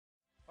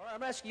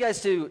I'm asking you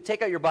guys to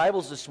take out your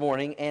Bibles this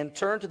morning and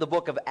turn to the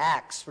book of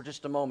Acts for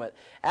just a moment.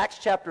 Acts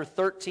chapter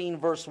 13,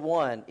 verse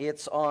 1.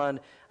 It's on,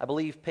 I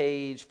believe,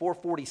 page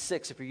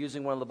 446. If you're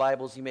using one of the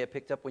Bibles you may have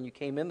picked up when you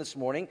came in this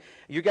morning.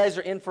 You guys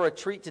are in for a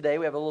treat today.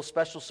 We have a little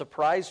special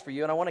surprise for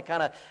you, and I want to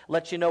kind of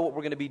let you know what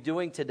we're going to be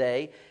doing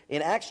today.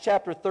 In Acts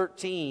chapter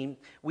 13,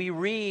 we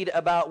read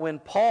about when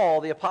Paul,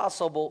 the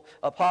apostle,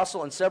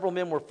 and several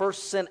men were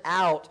first sent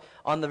out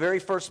on the very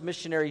first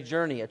missionary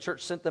journey. A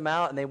church sent them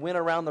out, and they went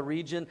around the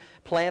region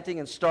planting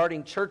and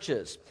starting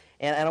churches.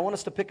 And I want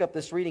us to pick up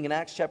this reading in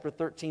Acts chapter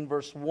 13,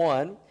 verse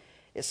 1.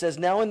 It says,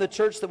 "Now in the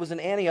church that was in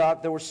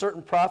Antioch, there were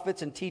certain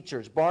prophets and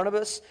teachers,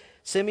 Barnabas,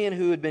 Simeon,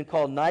 who had been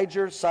called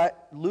Niger,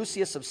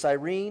 Lucius of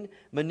Cyrene,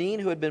 Manaen,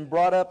 who had been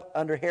brought up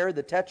under Herod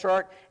the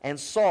Tetrarch, and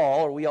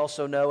Saul, or we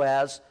also know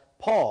as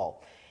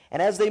Paul.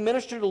 And as they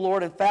ministered to the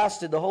Lord and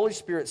fasted, the Holy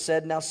Spirit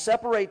said, 'Now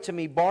separate to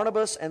me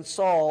Barnabas and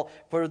Saul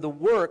for the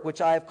work which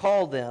I have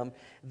called them.'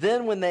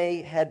 Then when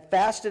they had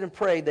fasted and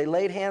prayed, they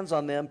laid hands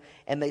on them,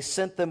 and they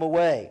sent them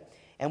away."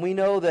 And we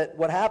know that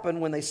what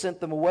happened when they sent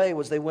them away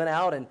was they went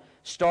out and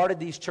started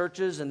these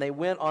churches, and they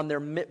went on their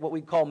what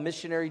we call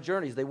missionary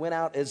journeys. They went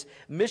out as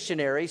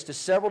missionaries to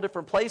several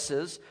different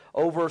places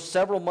over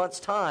several months'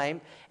 time,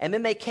 and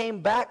then they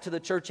came back to the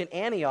church in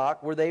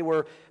Antioch where they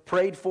were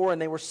prayed for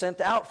and they were sent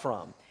out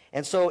from.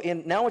 And so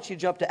now I want you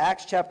to jump to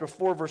Acts chapter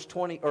 4, verse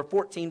 20, or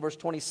 14, verse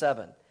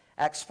 27.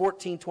 Acts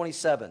 14,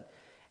 27.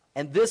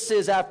 And this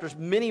is after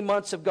many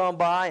months have gone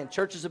by and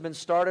churches have been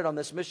started on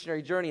this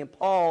missionary journey, and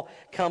Paul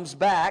comes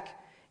back.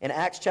 In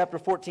Acts chapter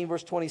 14,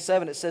 verse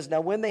 27, it says,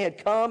 "Now when they had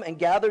come and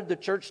gathered the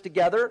church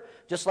together,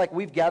 just like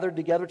we've gathered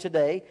together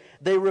today,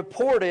 they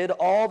reported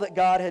all that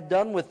God had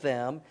done with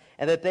them,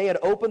 and that they had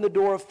opened the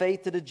door of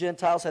faith to the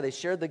Gentiles, how they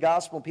shared the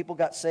gospel and people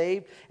got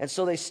saved. And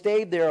so they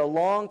stayed there a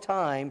long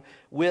time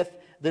with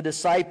the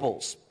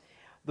disciples."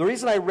 The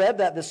reason I read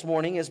that this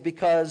morning is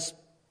because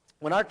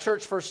when our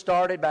church first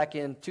started back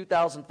in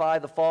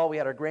 2005, the fall, we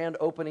had our grand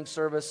opening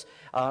service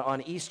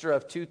on Easter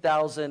of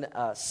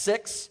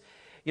 2006.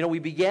 You know, we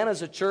began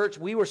as a church.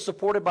 We were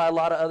supported by a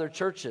lot of other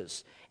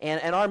churches.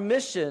 And our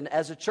mission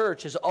as a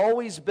church has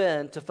always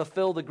been to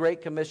fulfill the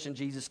Great Commission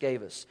Jesus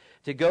gave us,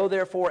 to go,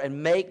 therefore,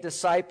 and make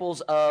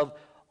disciples of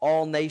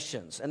all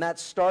nations. And that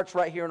starts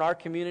right here in our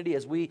community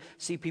as we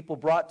see people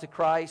brought to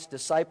Christ,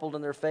 discipled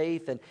in their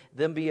faith, and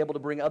them be able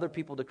to bring other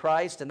people to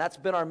Christ. And that's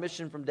been our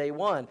mission from day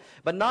one.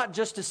 But not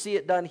just to see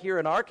it done here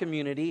in our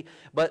community,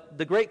 but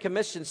the Great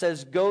Commission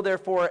says, "Go,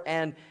 therefore,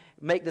 and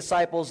make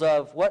disciples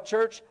of" what,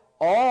 church?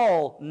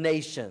 All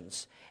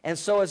nations. And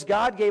so as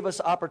God gave us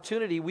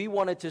opportunity, we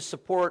wanted to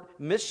support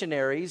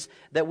missionaries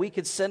that we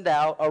could send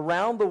out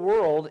around the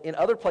world in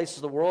other places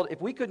of the world.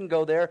 If we couldn't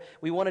go there,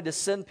 we wanted to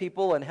send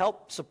people and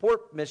help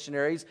support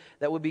missionaries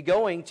that would be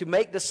going to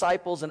make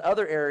disciples in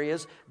other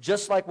areas,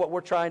 just like what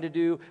we're trying to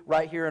do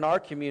right here in our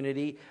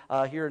community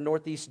here in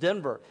Northeast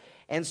Denver.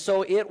 And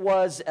so it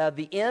was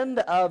the end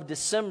of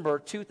December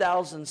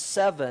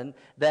 2007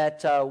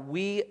 that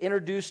we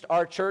introduced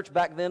our church.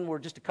 Back then, we were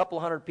just a couple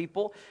hundred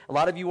people. A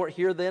lot of you weren't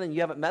here then, and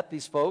you haven't met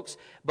these folks.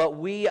 But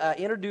we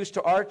introduced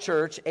to our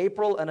church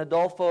April and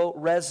Adolfo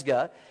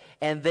Rezga,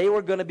 and they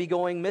were going to be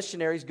going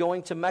missionaries,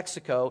 going to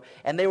Mexico.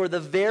 And they were the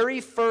very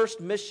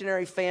first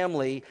missionary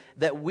family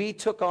that we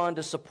took on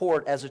to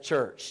support as a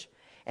church.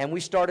 And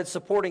we started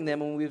supporting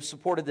them, and we've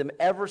supported them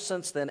ever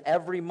since then,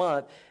 every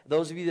month.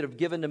 Those of you that have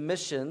given to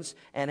missions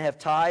and have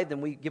tithed,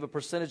 and we give a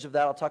percentage of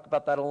that, I'll talk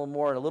about that a little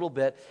more in a little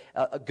bit,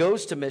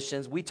 goes to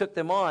missions. We took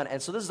them on. And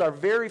so this is our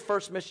very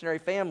first missionary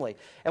family.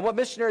 And what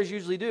missionaries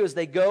usually do is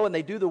they go and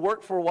they do the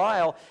work for a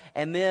while,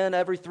 and then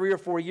every 3 or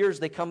 4 years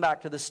they come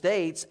back to the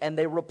States, and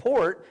they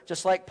report,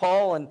 just like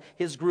Paul and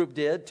his group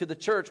did, to the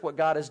church what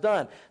God has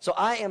done. So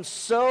I am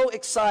so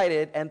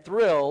excited and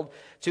thrilled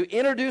to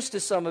introduce to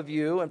some of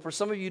you, and for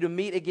some of you to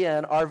meet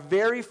again, our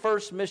very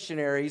first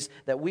missionaries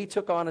that we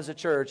took on as a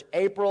church.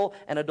 April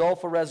and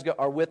Adolfo Rezga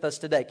are with us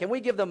today. Can we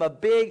give them a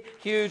big,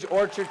 huge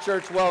Orchard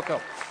Church welcome?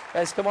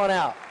 Guys, come on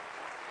out.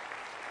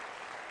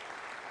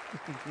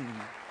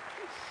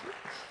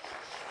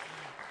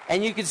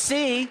 And you can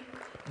see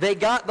they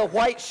got the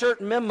white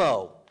shirt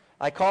memo.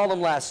 I called them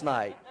last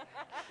night.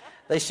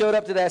 They showed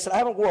up today. I said, "I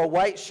haven't worn a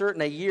white shirt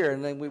in a year,"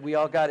 and then we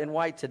all got in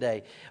white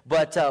today.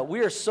 But we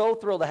are so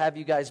thrilled to have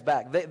you guys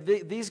back.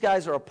 These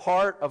guys are a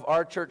part of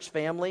our church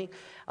family.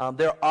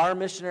 They're our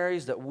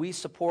missionaries that we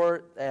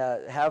support,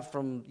 have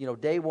from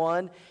day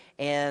one.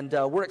 And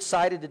we're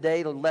excited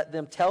today to let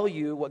them tell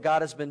you what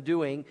God has been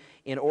doing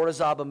in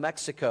Orizaba,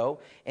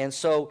 Mexico. And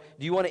so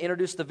do you want to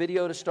introduce the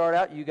video to start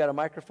out? You got a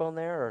microphone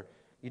there, or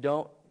you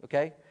don't?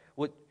 Okay.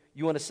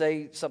 You want to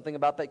say something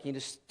about that? Can you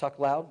just talk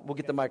loud? We'll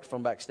get the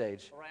microphone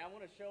backstage. All right, I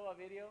want to show a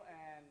video,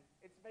 and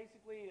it's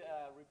basically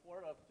a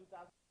report of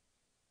 2000.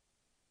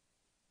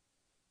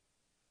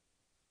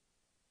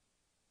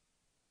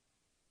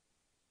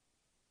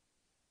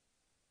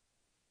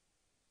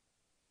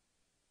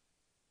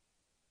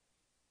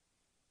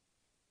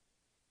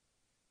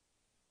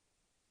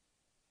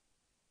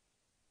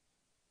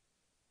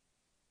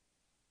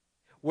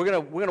 We're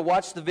gonna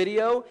watch the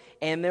video,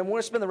 and then we're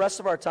gonna spend the rest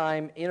of our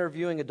time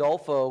interviewing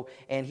Adolfo,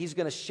 and he's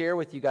gonna share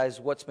with you guys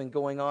what's been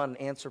going on and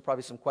answer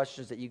probably some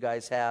questions that you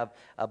guys have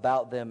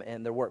about them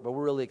and their work. But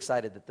we're really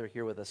excited that they're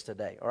here with us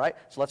today. All right,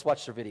 so let's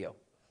watch their video.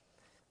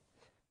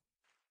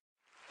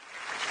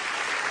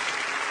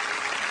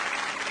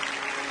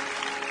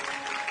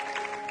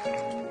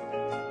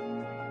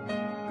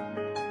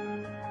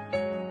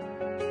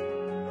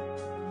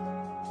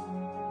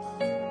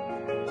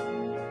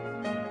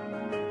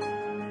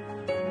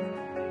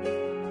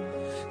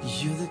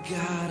 You're the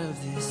God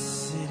of this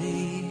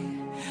city.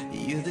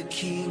 You're the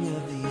King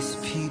of these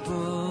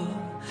people.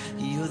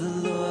 You're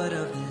the Lord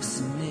of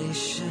this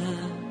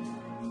nation.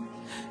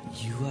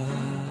 You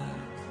are.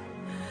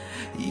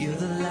 You're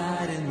the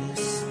light in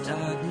this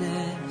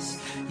darkness.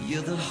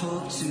 You're the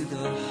hope to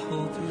the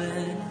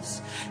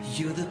hopeless.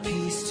 You're the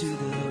peace to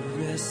the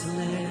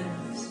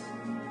restless.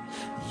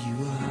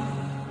 You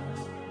are.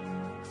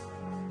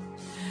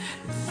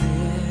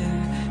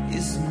 There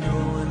is no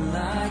one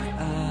like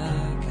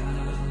our God.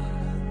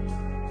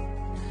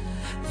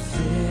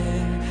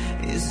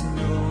 There is no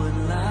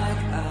one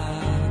like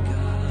our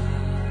God.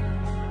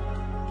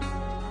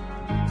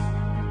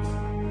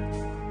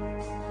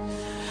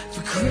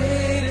 For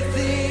greater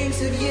things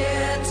have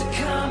yet to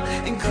come,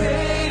 and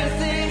greater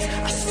things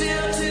are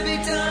still to be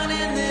done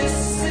in this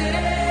city.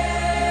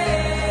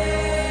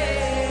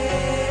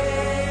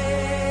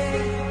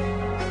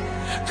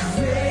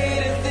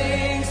 Greater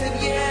things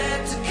have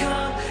yet to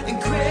come,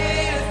 and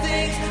greater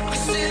things are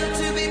still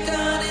to be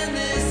done in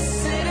this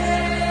city.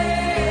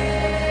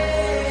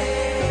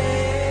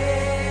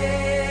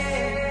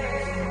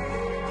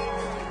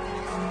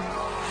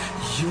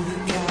 You're the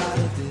God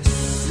of this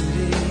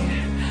city.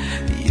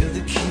 You're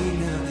the King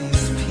of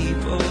these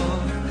people.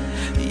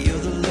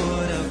 You're the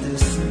Lord of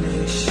this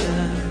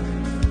nation.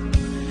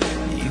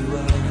 You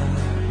are.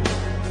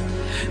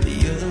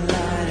 You're the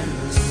light in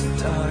this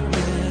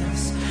darkness.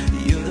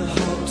 You're the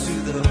hope to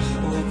the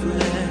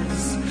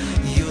hopeless.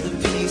 You're the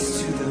peace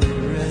to the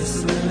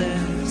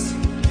restless.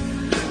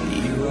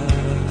 You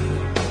are.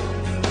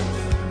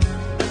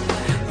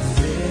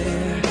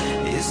 There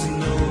is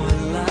no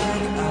one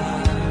like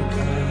our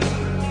God.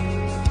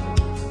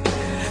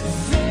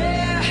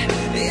 There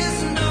is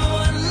no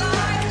one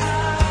like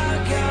our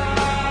God.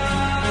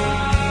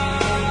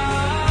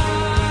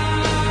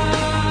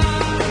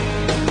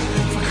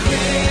 For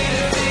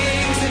greater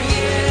things have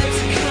yet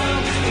to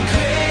come, and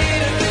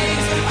greater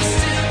things are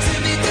still to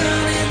be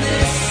done in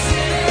this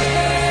city.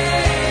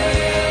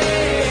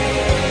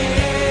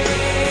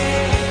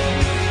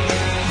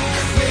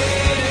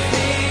 Greater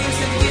things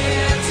have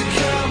yet to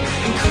come,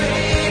 and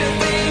greater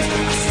things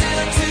are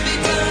still to be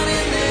done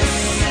in this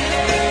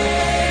city.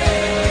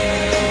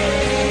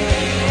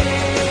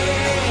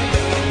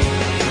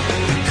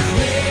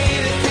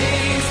 Greater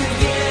things have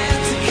yet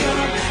to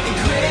come, and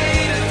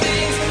greater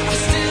things are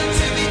still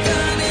to be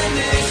done in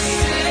this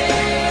city.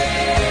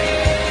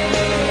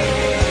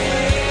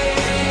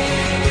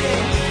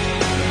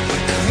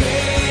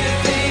 Greater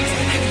things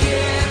have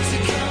yet to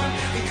come,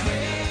 and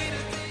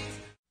greater things.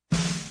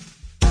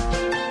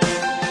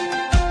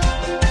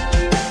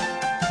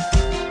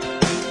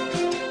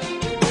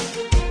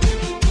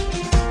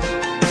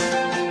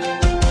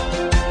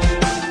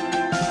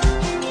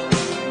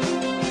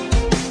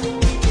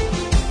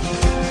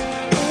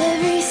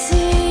 Every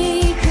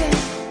secret,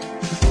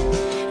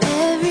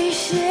 every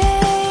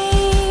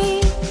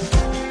shame,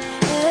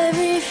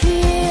 every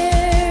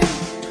fear,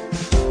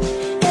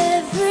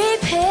 every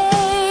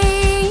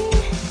pain,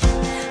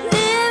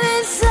 live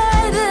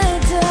inside the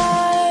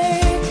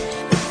dark.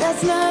 But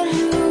that's not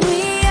who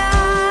we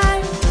are.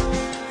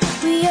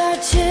 We are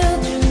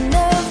children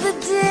of the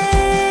day.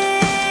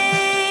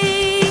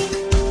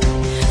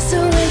 So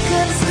wake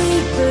up,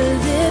 sleeper,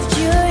 lift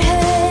your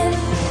head.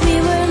 We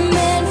were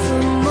meant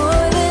for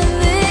more than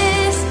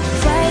this.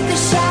 Fight the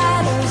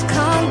shadows,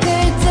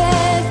 conquer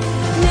death.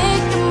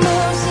 Make the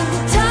most of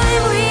the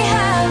time we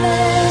have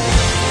left.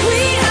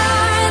 We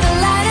are the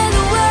light of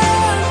the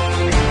world.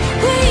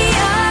 We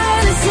are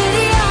the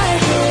city on a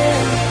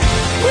hill.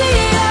 We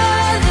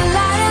are the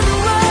light of the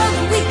world.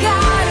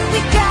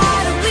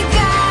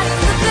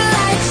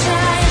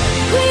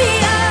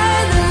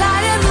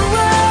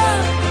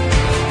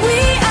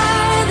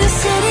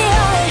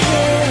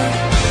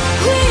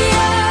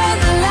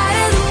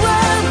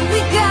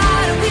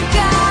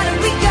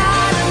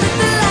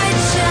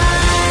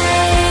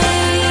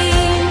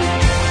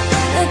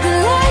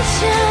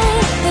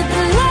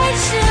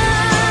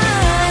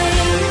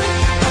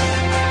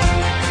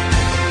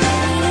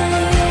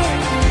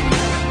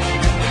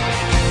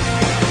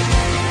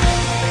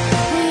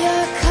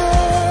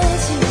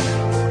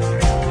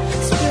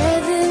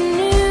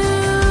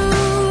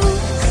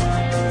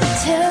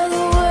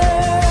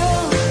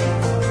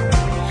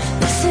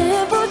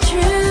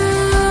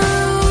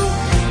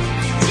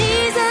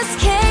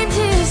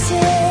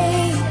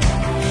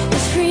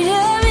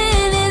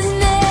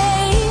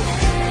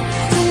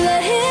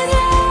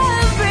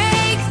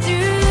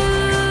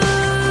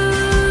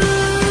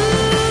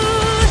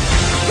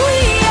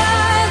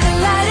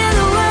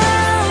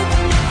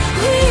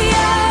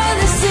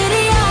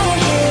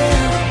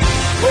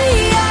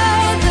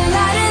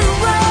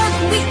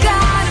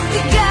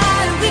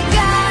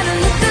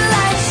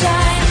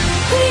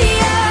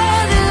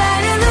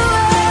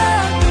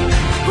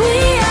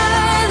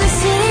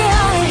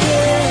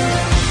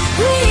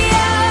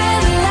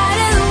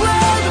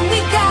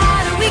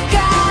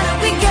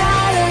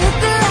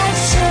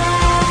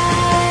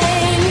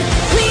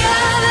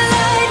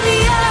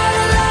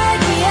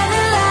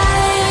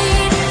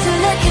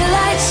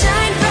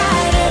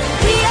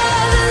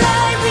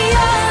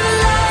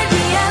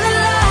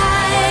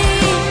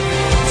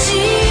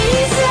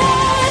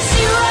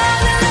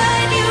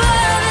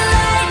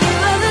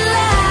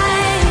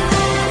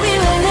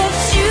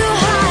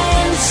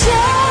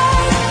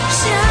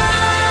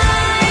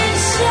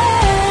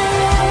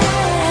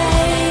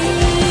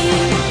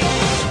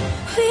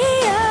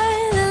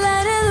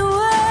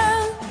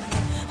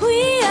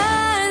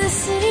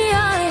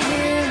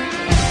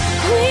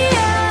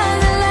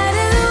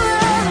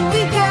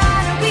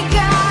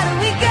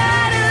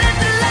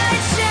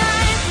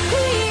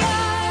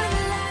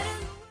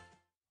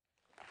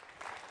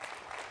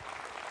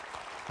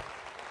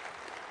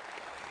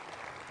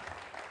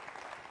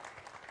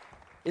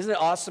 Isn't it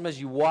awesome as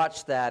you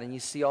watch that and you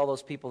see all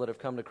those people that have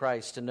come to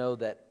Christ to know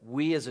that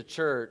we as a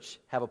church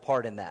have a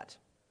part in that?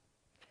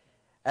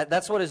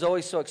 That's what is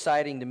always so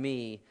exciting to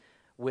me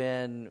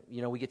when,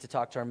 we get to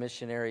talk to our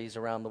missionaries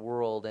around the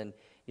world. And,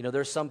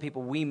 there's some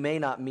people we may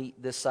not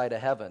meet this side of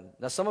heaven.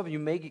 Now, some of you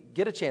may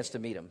get a chance to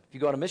meet them if you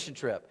go on a mission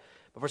trip.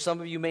 But for some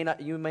of you,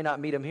 you may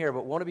not meet them here.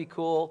 But won't it be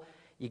cool?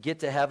 You get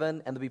to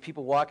heaven and there'll be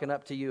people walking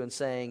up to you and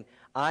saying,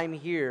 I'm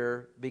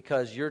here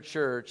because your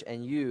church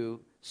and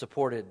you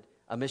supported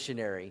a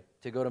missionary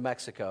to go to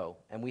Mexico,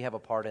 and we have a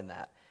part in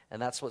that. And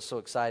that's what's so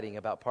exciting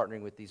about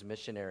partnering with these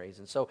missionaries.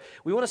 And so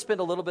we want to spend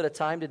a little bit of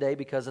time today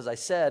because, as I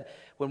said,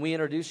 when we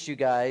introduced you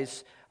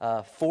guys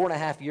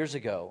 4.5 years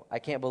ago, I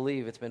can't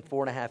believe it's been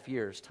 4.5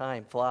 years.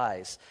 Time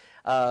flies.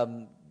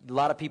 A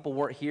lot of people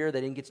weren't here.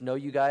 They didn't get to know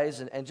you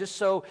guys. And just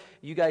so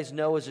you guys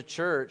know, as a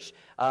church,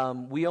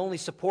 we only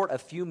support a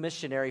few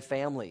missionary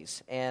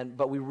families.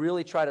 But we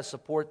really try to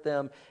support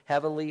them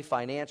heavily,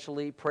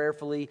 financially,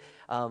 prayerfully.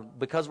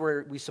 Because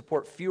we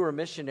support fewer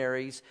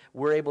missionaries,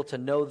 we're able to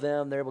know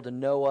them. They're able to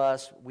know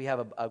us. We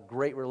have a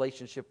great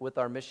relationship with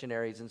our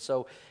missionaries. And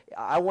so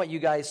I want you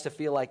guys to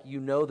feel like you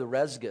know the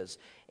Resgas.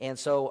 And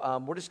so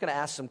we're just going to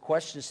ask some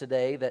questions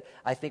today that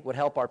I think would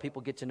help our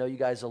people get to know you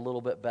guys a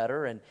little bit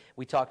better. And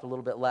we talked a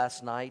little bit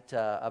last night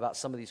about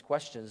some of these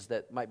questions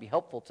that might be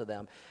helpful to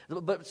them.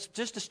 But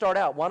just to start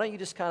out, why don't you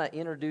just kind of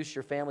introduce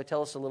your family?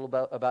 Tell us a little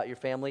about your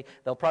family.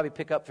 They'll probably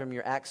pick up from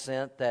your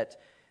accent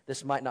that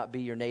this might not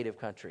be your native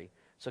country.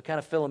 So kind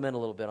of fill them in a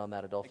little bit on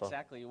that, Adolfo.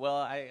 Exactly. Well,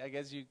 I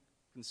guess you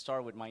can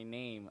start with my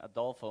name,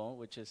 Adolfo,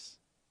 which is,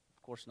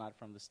 of course, not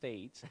from the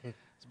States. I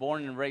was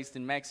born and raised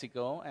in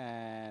Mexico,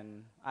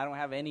 and I don't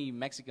have any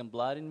Mexican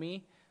blood in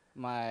me.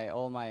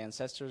 All my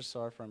ancestors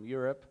are from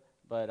Europe,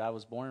 but I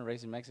was born and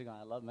raised in Mexico, and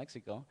I love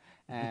Mexico.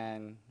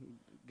 And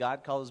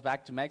God called us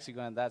back to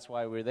Mexico, and that's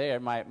why we're there.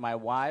 My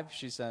wife,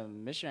 she's a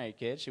missionary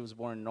kid. She was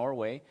born in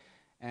Norway,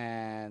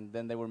 and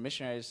then they were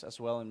missionaries as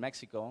well in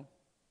Mexico.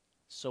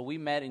 So we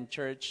met in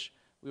church.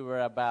 We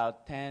were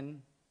about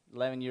 10,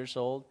 11 years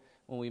old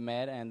when we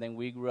met, and then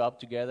we grew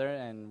up together,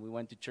 and we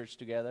went to church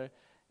together,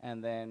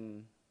 and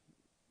then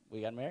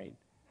we got married.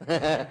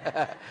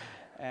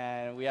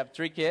 And we have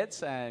 3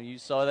 kids, and you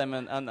saw them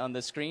on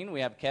the screen.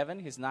 We have Kevin,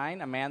 he's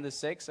 9, Amanda,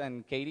 6,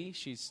 and Katie,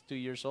 she's 2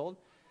 years old,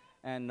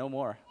 and no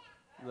more.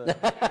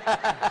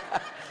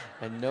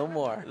 And no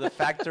more. The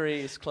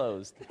factory is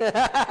closed.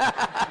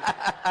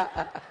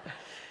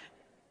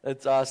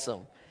 That's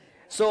awesome.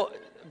 So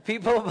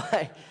people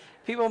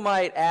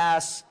might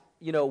ask,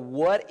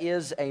 what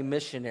is a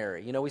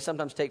missionary? We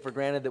sometimes take for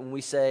granted that when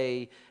we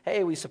say,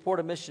 hey, we support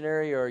a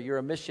missionary or you're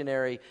a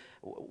missionary,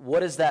 what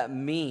does that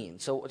mean?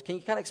 So can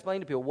you kind of explain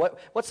to people,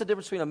 what's the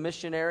difference between a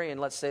missionary and,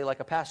 let's say, like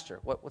a pastor?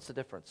 What's the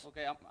difference?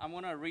 Okay, I'm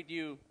going to read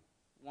you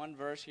one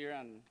verse here,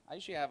 and I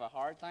usually have a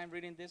hard time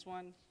reading this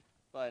one,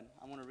 but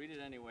I'm going to read it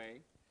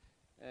anyway.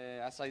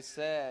 As I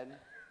said,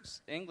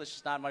 English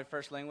is not my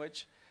first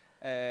language,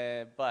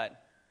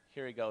 but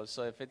here it goes.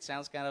 So if it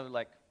sounds kind of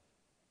like,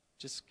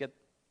 just get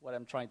what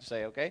I'm trying to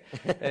say, okay?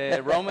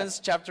 Romans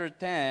chapter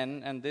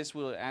 10, and this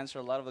will answer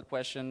a lot of the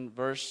question,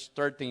 verse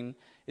 13.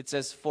 It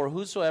says, "For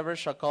whosoever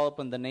shall call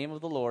upon the name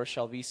of the Lord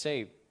shall be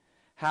saved.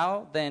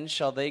 How then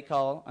shall they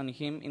call on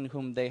him in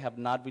whom they have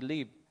not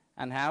believed?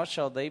 And how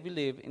shall they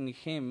believe in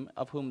him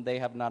of whom they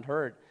have not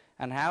heard?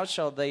 And how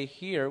shall they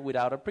hear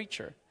without a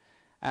preacher?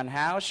 And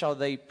how shall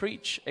they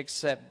preach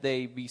except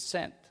they be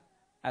sent?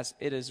 As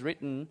it is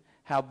written,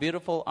 how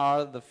beautiful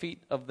are the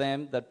feet of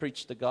them that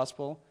preach the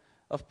gospel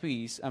of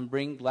peace and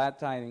bring glad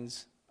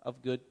tidings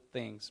of good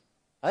things."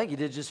 I think you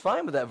did just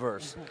fine with that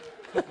verse.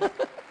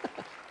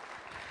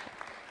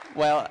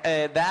 Well,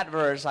 that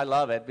verse, I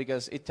love it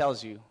because it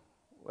tells you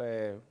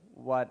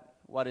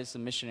what is a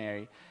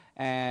missionary.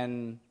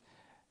 And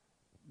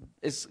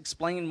it's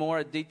explaining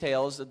more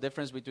details, the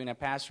difference between a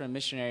pastor and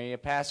missionary. A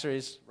pastor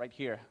is right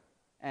here,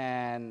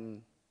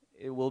 and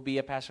it will be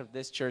a pastor of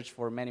this church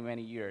for many,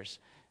 many years,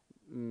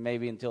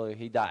 maybe until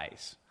he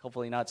dies.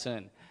 Hopefully not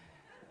soon.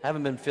 I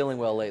haven't been feeling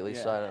well lately,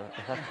 Yeah. so I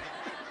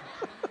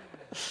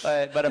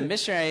don't. But a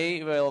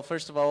missionary, well,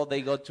 first of all,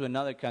 they go to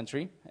another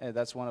country.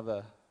 That's one of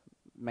the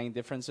main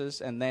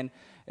differences. And then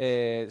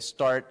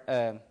start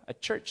a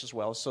church as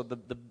well. So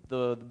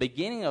the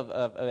beginning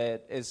of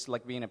it is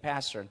like being a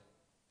pastor.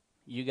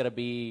 You got to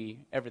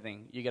be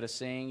everything. You got to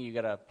sing. You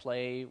got to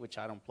play, which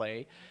I don't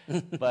play.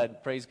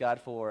 But praise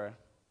God for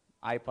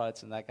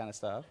iPods and that kind of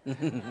stuff,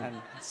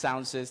 and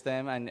sound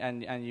system,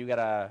 and you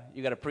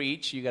gotta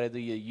preach, you gotta do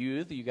your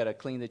youth, you gotta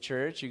clean the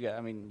church, you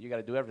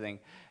gotta do everything,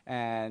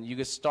 and you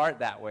can start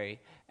that way,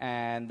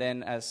 and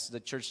then as the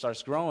church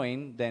starts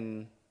growing,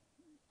 then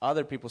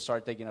other people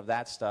start taking of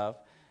that stuff,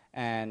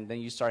 and then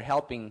you start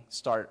helping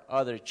start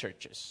other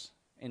churches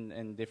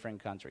in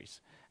different countries,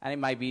 and it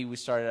might be we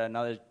started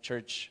another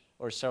church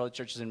or several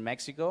churches in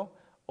Mexico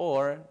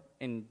or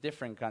in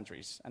different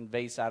countries, and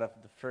based out of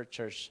the first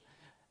church,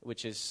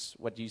 which is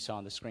what you saw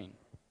on the screen.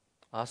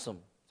 Awesome.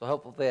 So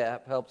hopefully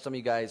that helps some of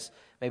you guys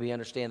maybe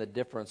understand the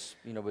difference,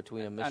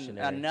 between a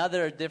missionary.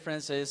 Another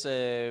difference is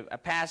a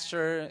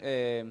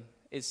pastor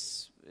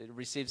is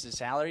receives a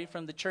salary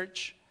from the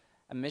church.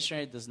 A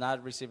missionary does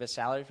not receive a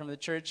salary from the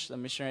church. A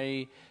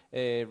missionary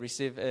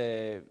receive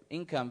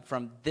income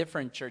from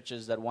different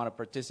churches that want to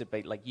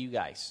participate, like you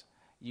guys.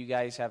 You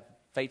guys have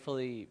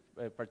faithfully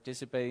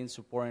participating,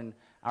 supporting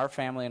our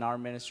family and our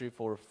ministry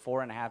for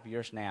 4.5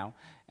 years now.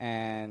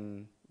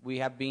 And we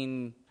have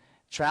been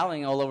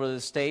traveling all over the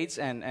States,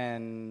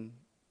 and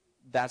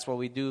that's what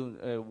we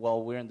do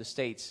while we're in the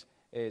States,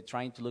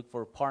 trying to look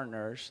for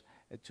partners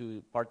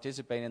to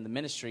participate in the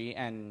ministry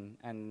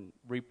and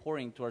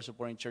reporting to our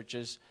supporting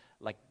churches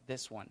like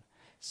this one.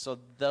 So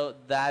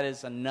that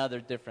is another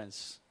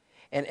difference.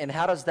 And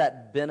how does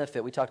that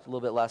benefit, we talked a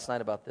little bit last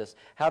night about this,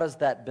 how does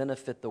that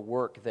benefit the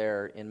work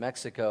there in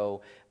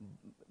Mexico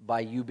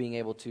by you being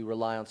able to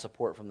rely on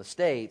support from the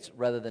States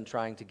rather than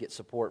trying to get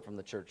support from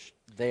the church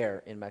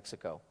there in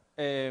Mexico?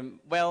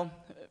 Well,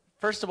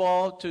 first of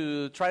all,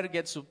 to try to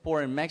get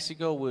support in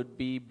Mexico would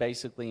be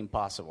basically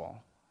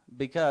impossible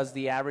because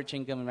the average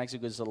income in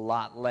Mexico is a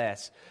lot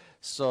less.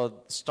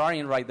 So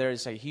starting right there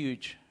is a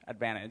huge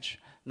advantage.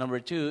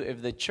 Number two,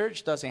 if the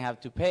church doesn't have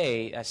to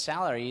pay a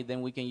salary,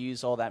 then we can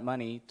use all that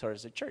money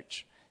towards the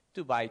church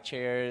to buy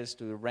chairs,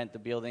 to rent the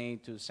building,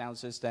 to sound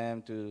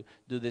system, to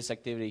do this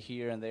activity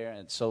here and there.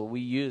 And so we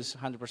use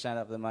 100%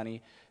 of the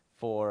money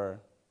for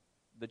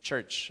the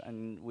church,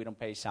 and we don't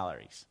pay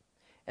salaries.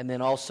 And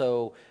then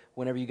also,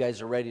 whenever you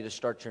guys are ready to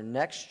start your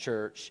next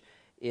church,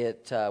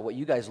 what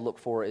you guys look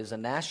for is a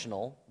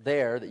national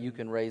there that you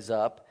can raise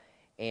up,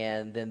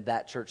 and then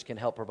that church can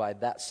help provide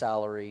that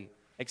salary.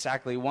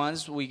 Exactly.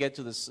 Once we get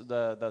to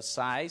the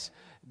size,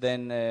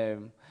 then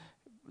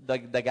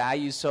the guy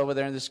you saw over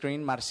there on the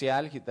screen,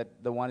 Marcial,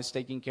 the one who's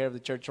taking care of the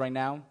church right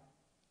now,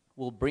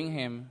 we'll bring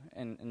him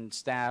in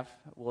staff.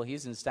 Well,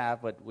 he's in staff,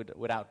 but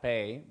without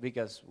pay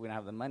because we don't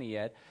have the money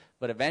yet.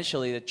 But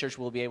eventually, the church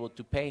will be able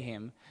to pay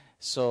him.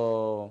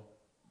 So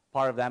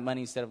part of that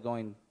money, instead of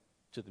going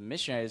to the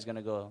missionary, is going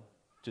to go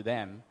to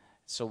them.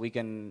 So we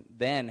can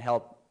then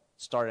help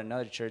start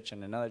another church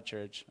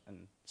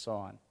and so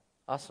on.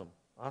 Awesome.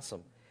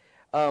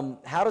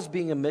 How does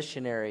being a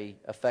missionary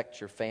affect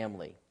your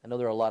family? I know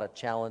there are a lot of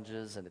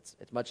challenges, and it's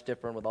much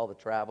different with all the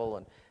travel.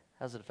 And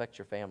how does it affect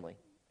your family?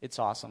 It's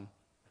awesome.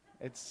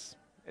 It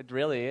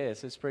really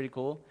is. It's pretty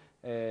cool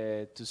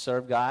to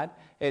serve God.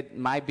 It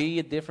might be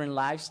a different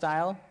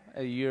lifestyle.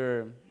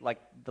 You're like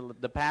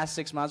the past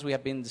 6 months we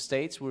have been in the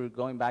States. We're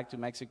going back to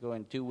Mexico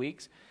in 2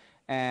 weeks,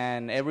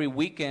 and every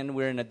weekend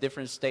we're in a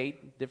different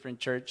state, different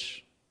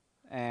church,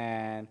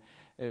 and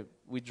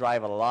we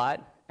drive a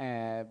lot.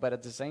 But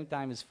at the same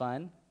time, it's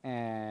fun,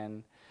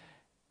 and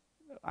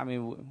I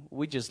mean,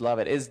 we just love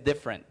it. It's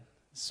different.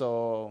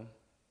 So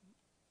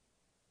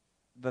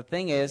the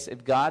thing is,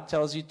 if God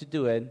tells you to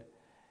do it,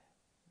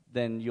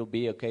 then you'll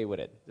be okay with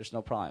it. There's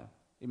no problem.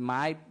 It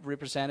might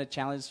represent a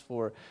challenge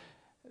for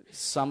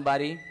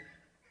somebody,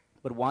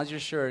 but once you're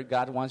sure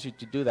God wants you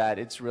to do that,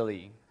 it's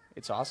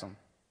awesome.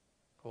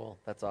 Cool.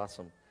 That's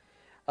awesome.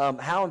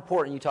 How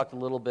important, you talked a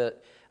little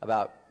bit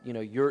about,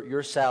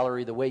 your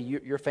salary, the way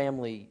your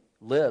family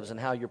lives and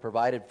how you're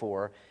provided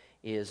for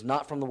is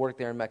not from the work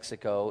there in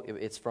Mexico.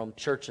 It's from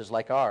churches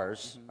like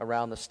ours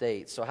around the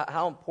States. So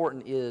how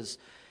important is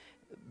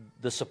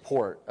the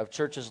support of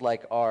churches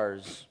like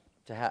ours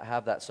to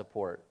have that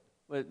support?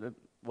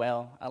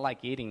 Well, I like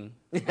eating.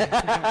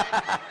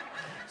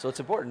 So it's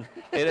important.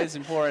 It is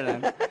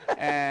important.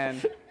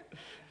 And,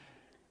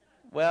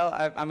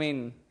 well, I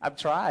mean, I've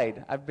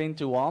tried. I've been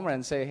to Walmart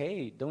and say,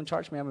 hey, don't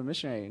charge me, I'm a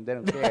missionary. And they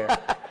don't care.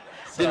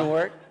 Didn't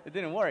work? It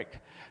didn't work.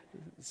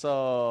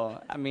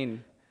 So, I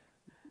mean,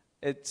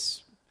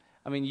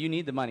 you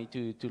need the money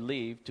to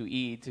live, to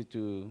eat,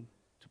 to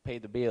pay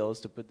the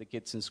bills, to put the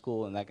kids in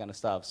school and that kind of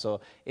stuff.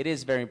 So it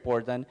is very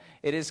important.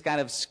 It is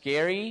kind of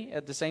scary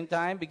at the same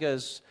time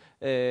because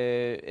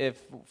if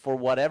for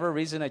whatever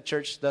reason a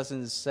church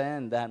doesn't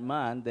send that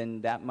month,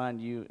 then that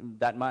month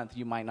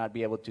you might not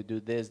be able to do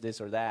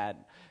this or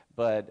that.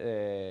 But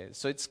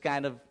so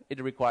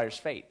it requires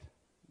faith.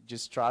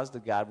 Just trust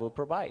that God will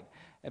provide.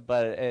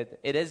 But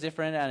it is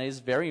different and it's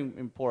very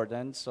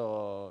important.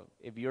 So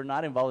if you're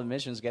not involved in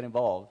missions, get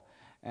involved.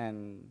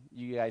 And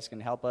you guys can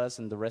help us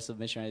and the rest of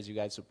the missionaries you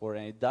guys support.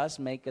 And it does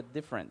make a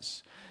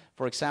difference.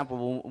 For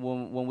example,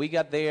 when we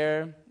got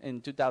there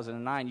in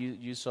 2009,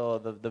 you saw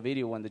the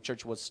video when the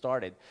church was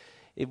started.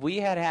 If we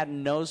had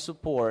no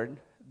support,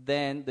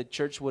 then the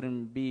church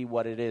wouldn't be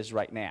what it is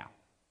right now.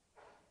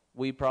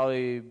 We'd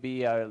probably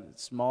be a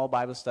small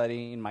Bible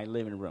study in my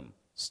living room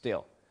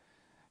still.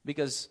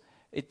 Because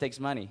it takes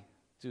money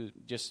to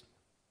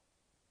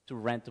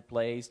rent a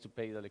place, to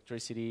pay the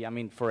electricity,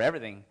 for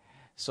everything.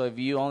 So if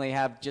you only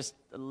have just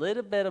a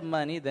little bit of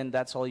money, then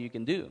that's all you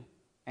can do.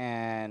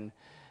 And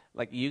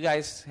like you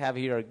guys have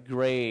here a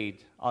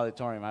great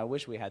auditorium. I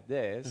wish we had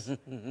this.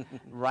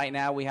 Right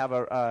now we have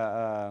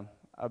a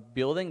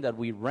building that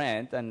we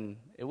rent, and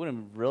it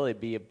wouldn't really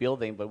be a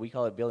building, but we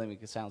call it a building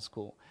because it sounds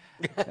cool.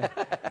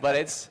 But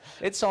it's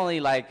only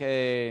like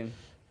let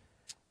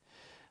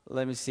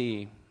me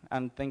see.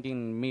 I'm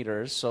thinking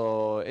meters,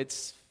 so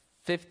it's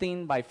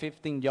 15 by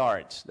 15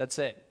 yards. That's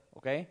it,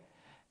 okay?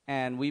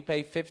 and we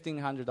pay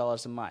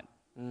 $1,500 a month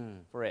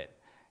for it.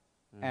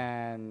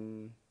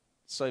 And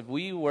so if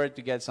we were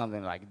to get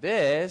something like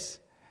this,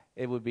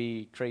 it would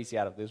be crazy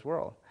out of this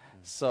world.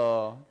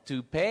 So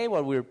to pay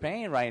what we're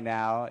paying right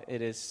now,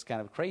 it is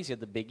kind of crazy. At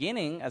the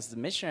beginning, as the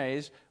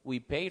missionaries, we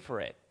paid for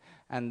it.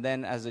 And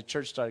then as the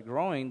church started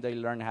growing, they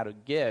learned how to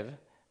give,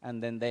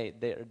 and then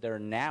they're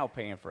now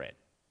paying for it.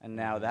 And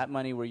now that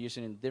money we're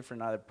using in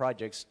different other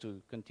projects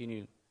to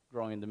continue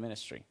growing the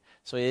ministry.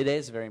 So it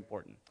is very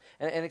important.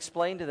 And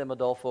explain to them,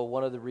 Adolfo,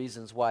 one of the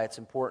reasons why it's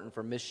important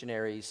for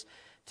missionaries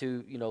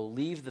to,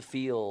 leave the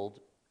field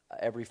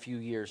every few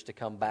years to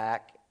come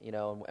back,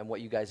 and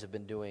what you guys have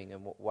been doing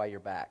and why you're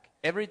back.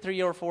 Every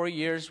 3 or 4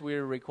 years,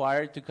 we're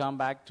required to come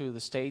back to the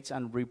States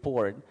and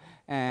report.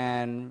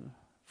 And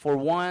for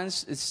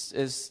once,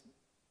 it's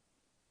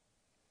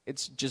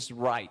just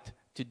right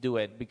to do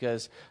it,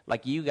 because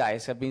like you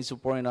guys have been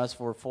supporting us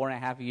for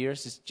 4.5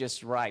 years, it's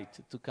just right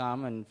to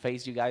come and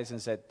face you guys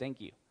and say thank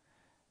you.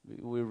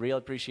 We really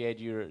appreciate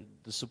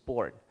the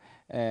support.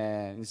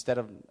 Instead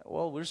of,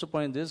 well, we're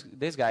supporting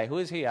this guy. Who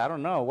is he? I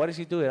don't know. What is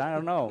he doing? I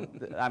don't know.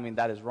 I mean,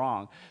 that is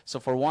wrong. So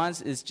for once,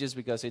 it's just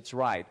because it's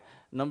right.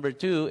 Number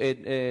two,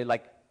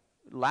 like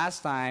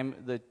last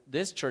time,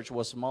 this church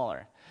was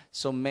smaller.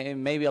 So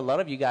maybe a lot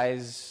of you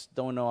guys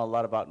don't know a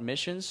lot about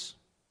missions.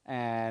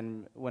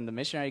 And when the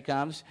missionary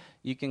comes,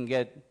 you can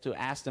get to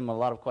ask them a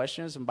lot of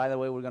questions. And by the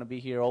way, we're going to be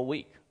here all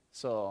week.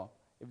 So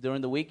if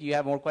during the week you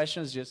have more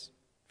questions, just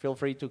feel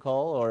free to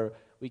call, or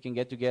we can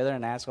get together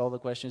and ask all the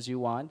questions you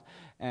want.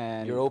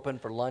 And you're open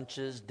for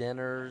lunches,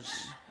 dinners.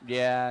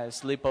 Yeah,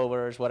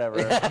 sleepovers, whatever.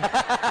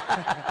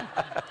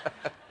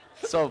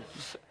 So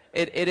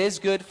it is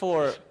good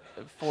for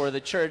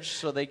the church,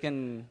 so they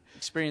can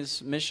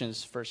experience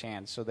missions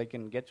firsthand, so they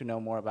can get to know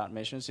more about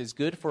missions. It's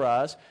good for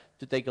us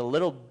to take a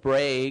little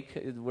break.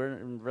 We're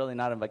really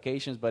not on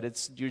vacations,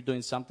 but you're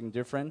doing something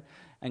different,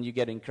 and you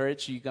get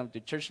encouraged. You come to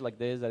church like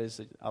this that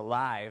is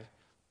alive,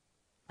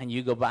 and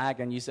you go back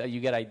and you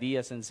get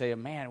ideas and say,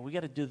 man, we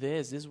got to do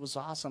this. This was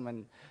awesome.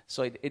 And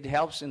so it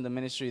helps in the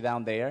ministry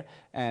down there.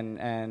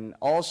 And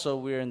also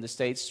we're in the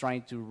States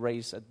trying to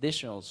raise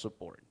additional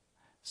support.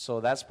 So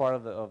that's part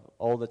of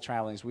all the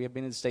travelings. We have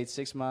been in the States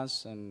 6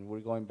 months, and we're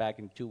going back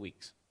in 2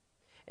 weeks.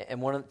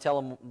 And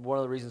tell them one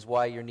of the reasons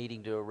why you're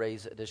needing to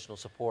raise additional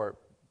support.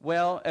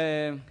 Well,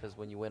 because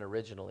when you went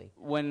originally.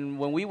 When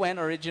we went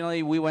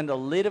originally, we went a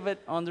little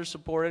bit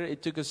under-supported.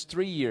 It took us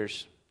 3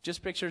 years.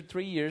 Just picture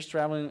 3 years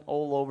traveling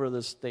all over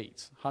the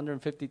States,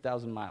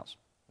 150,000 miles,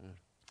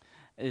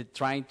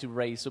 trying to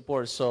raise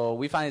support. So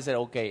we finally said,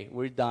 okay,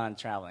 we're done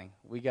traveling.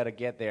 We got to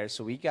get there.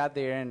 So we got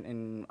there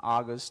in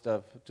August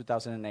of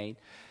 2008.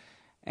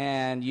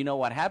 And you know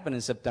what happened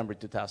in September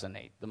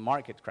 2008? The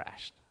market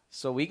crashed.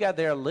 So we got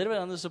there a little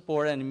bit under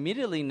support, and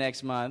immediately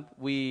next month,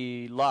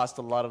 we lost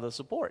a lot of the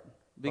support.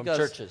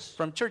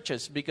 From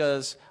churches,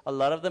 because a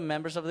lot of the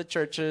members of the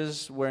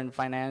churches were in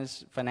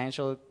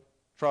financial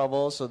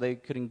trouble, so they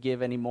couldn't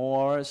give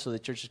anymore, so the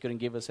churches couldn't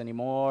give us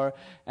anymore,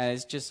 and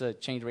it's just a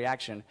chain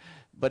reaction.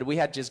 But we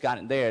had just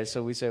gotten there,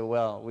 so we said,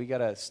 well, we got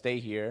to stay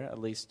here at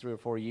least 3 or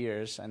 4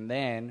 years, and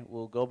then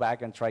we'll go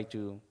back and try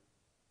to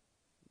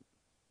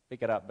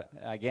pick it up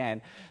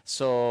again.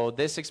 So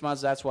this 6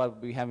 months, that's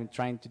what we have been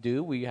trying to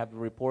do. We have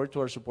reported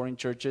to our supporting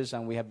churches,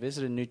 and we have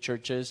visited new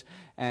churches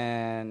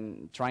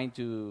and trying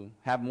to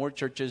have more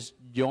churches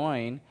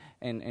join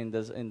in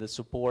the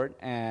support,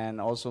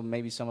 and also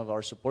maybe some of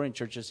our supporting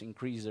churches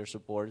increase their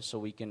support so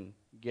we can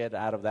get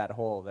out of that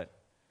hole that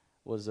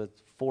was at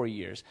 4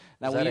 years.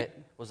 Now,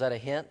 was that a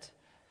hint?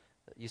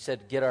 You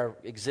said get our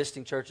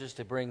existing churches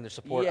to bring their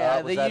support up.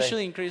 Yeah, they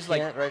usually increase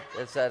like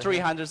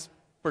 300%.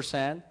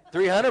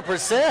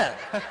 300%.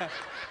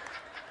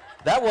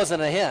 That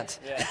wasn't a hint.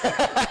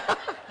 Yeah.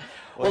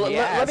 Well,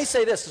 let me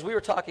say this, because we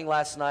were talking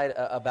last night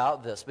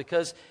about this,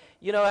 because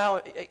can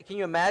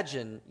you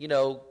imagine,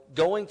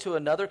 going to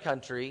another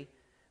country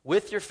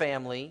with your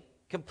family,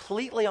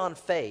 completely on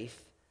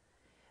faith,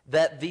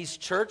 that these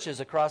churches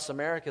across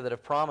America that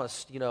have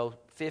promised,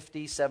 $50,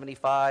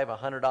 $75,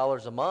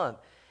 $100 a month,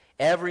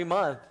 every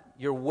month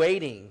you're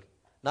waiting,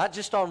 not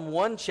just on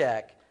one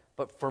check,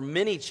 but for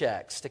many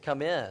checks to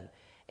come in.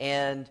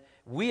 And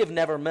we have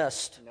never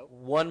missed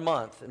 1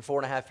 month in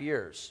 4.5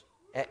 years.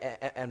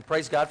 And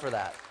praise God for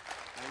that.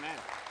 Amen.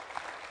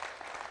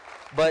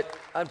 But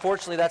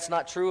unfortunately, that's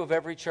not true of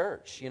every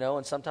church,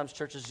 and sometimes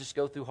churches just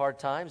go through hard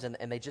times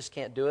and they just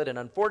can't do it. And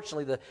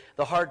unfortunately,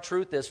 the hard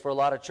truth is for a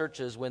lot of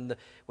churches, when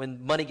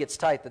money gets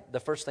tight, the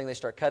first thing they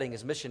start cutting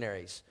is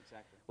missionaries.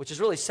 Exactly. Which is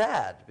really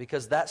sad,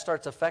 because that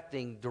starts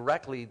affecting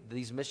directly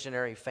these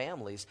missionary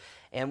families.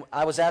 And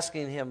I was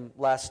asking him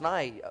last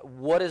night,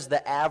 what is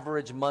the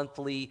average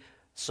monthly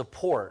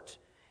support?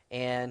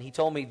 And he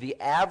told me the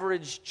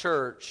average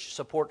church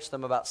supports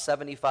them about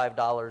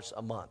 $75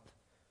 a month.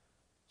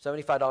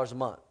 $75 a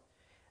month.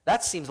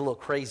 That seems a little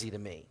crazy to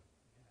me.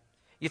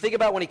 You think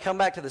about when he come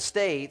back to the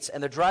States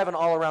and they're driving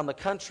all around the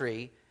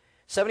country,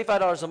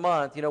 $75 a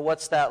month,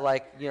 what's that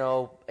like,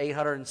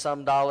 $800 and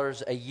some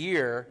a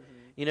year.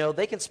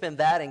 They can spend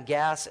that in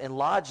gas and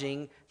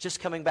lodging just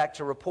coming back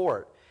to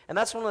report. And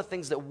that's one of the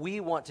ththings that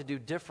we want to do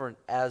different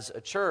as a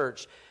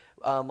church.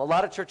 A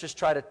lot of churches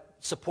try to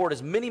support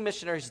as many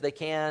missionaries as they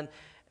can,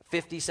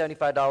 $50,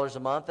 $75 a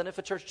month. And if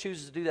a church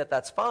chooses to do that,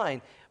 that's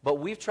fine. But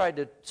we've tried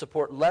to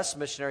support less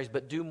missionaries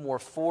but do more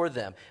for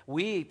them.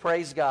 We,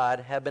 praise God,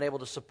 have been able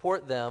to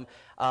support them.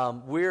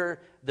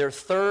 We're their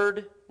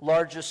third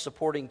largest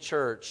supporting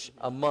church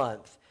a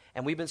month.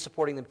 And we've been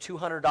supporting them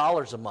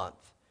 $200 a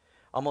month,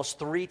 almost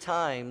 3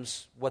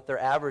 times what their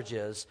average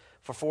is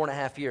for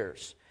 4.5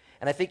 years.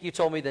 And I think you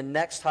told me the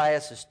next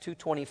highest is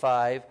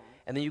 $225,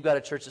 and then you've got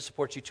a church that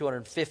supports you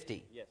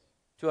 $250. Yes.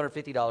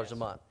 $250 a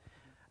month.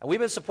 And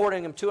we've been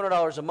supporting them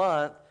 $200 a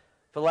month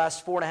for the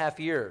last 4.5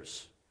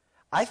 years.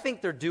 I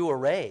think they're due a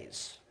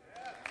raise.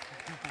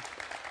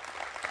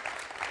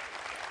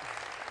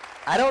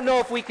 I don't know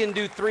if we can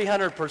do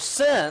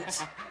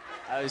 300%,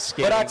 I was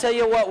kidding. but I'll tell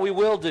you what we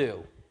will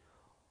do.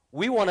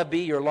 We want to be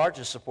your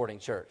largest supporting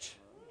church.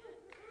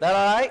 That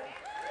all right?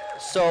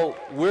 So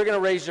we're going to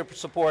raise your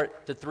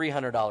support to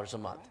 $300 a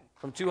month.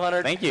 From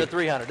 $200 Thank you. to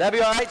 $300. That'd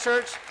be all right,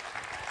 church?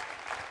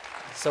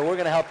 So we're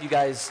going to help you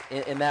guys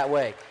in that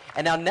way.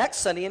 And now next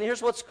Sunday, and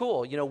here's what's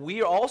cool. You know,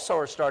 we also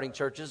are starting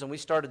churches, and we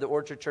started the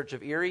Orchard Church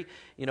of Erie,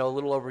 you know, a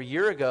little over a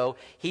year ago.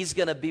 He's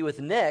going to be with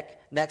Nick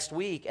next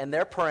week, and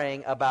they're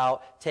praying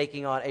about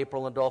taking on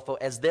April Landolfo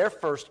as their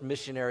first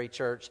missionary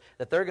church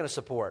that they're going to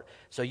support.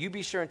 So you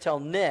be sure and tell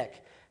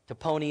Nick to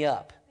pony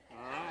up.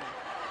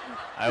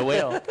 I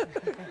will.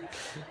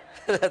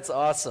 That's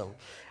awesome.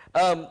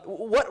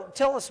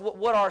 Tell us,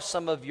 what are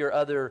some of your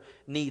other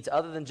needs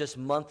other than just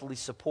monthly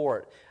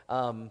support?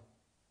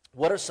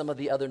 What are some of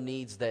the other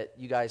needs that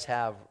you guys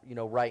have, you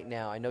know, right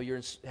now? I know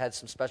you had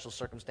some special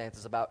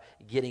circumstances about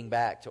getting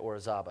back to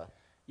Orizaba.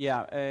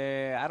 Yeah,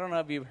 I don't know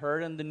if you've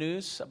heard in the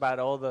news about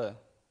all the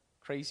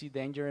crazy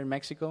danger in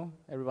Mexico.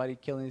 Everybody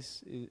killing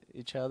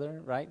each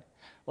other, right?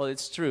 Well,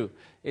 it's true.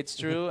 It's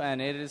true,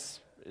 and it is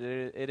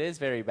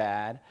very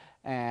bad.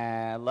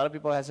 And a lot of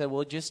people have said,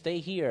 well, just stay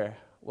here.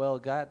 Well,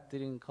 God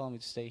didn't call me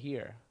to stay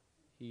here.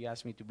 He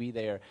asked me to be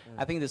there.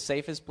 I think the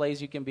safest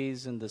place you can be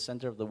is in the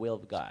center of the will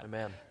of God.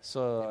 Amen.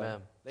 So Amen.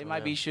 they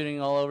might be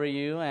shooting all over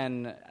you,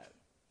 and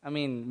I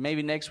mean,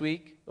 maybe next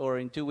week or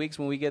in 2 weeks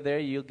when we get there,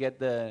 you'll get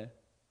the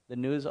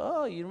news.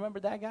 Oh, you remember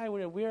that guy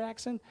with a weird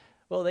accent?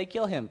 Well, they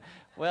kill him.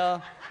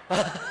 Well,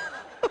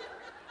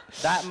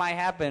 that might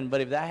happen, but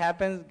if that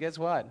happens, guess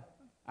what?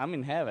 I'm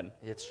in heaven.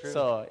 It's true.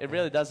 So it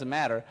really doesn't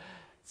matter.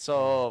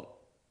 So,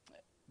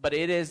 but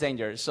it is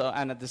dangerous. So,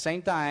 and at the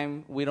same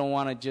time, we don't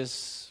want to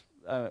just.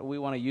 We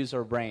want to use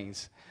our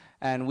brains.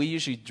 And we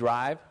usually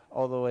drive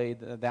all the way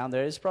down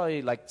there. It's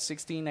probably like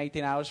 16,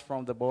 18 hours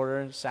from the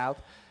border south.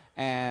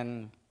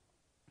 And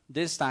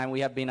this time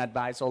we have been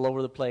advised all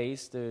over the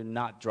place to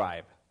not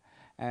drive.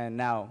 And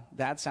now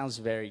that sounds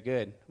very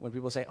good. When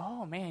people say,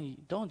 oh, man,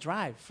 don't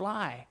drive,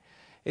 fly.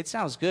 It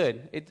sounds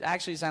good. It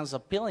actually sounds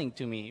appealing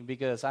to me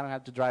because I don't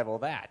have to drive all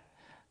that.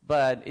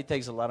 But it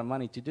takes a lot of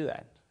money to do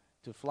that,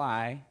 to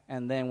fly.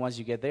 And then once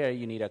you get there,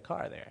 you need a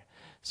car there.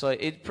 So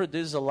it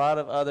produces a lot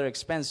of other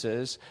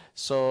expenses.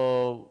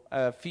 So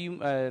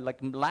like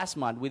last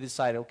month, we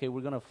decided, okay,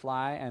 we're going to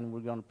fly and we're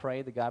going to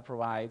pray that God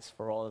provides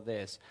for all of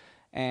this.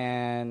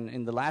 And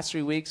in the last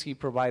 3 weeks, he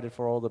provided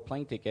for all the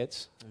plane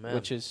tickets, Amen.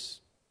 which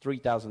is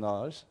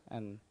 $3,000.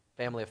 And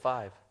Family of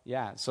 5.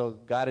 yeah, so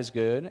God is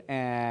good,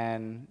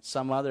 and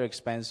some other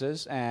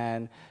expenses.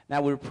 And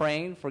now we're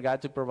praying for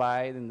God to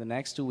provide in the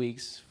next 2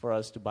 weeks for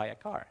us to buy a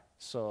car.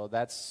 So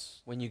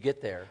that's When you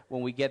get there.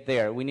 when we get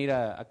there. We need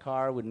a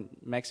car with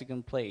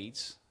Mexican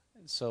plates,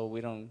 so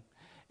we don't.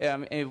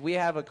 If we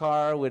have a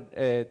car with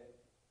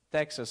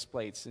Texas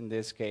plates, in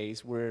this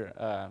case, we're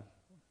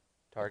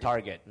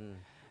Target.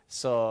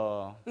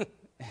 So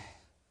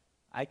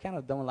I kind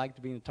of don't like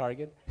to be in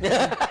Target.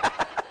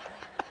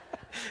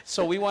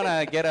 So we want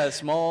to get a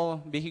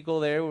small vehicle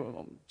there,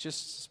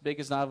 just as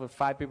big enough that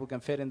 5 people can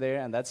fit in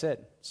there, and that's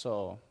it.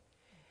 So.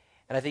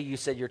 And I think you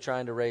said you're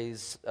trying to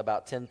raise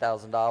about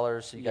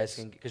 $10,000 so you guys Yes.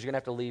 can, because you're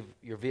going to have to leave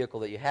your vehicle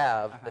that you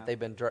have, that they've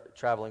been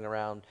traveling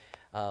around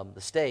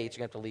the States.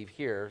 You're going to have to leave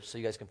here so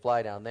you guys can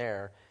fly down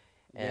there.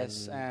 And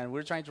Yes, and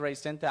we're trying to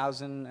raise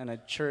 $10,000, and a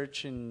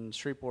church in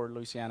Shreveport,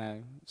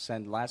 Louisiana,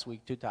 sent last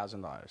week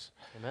 $2,000.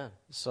 Amen.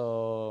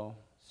 So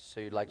So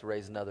you'd like to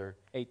raise another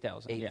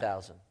 8,000.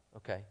 $8,000.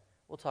 Okay.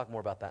 We'll talk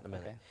more about that in a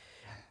minute.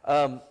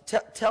 Okay.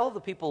 Tell the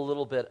people a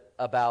little bit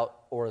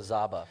about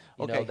Orizaba.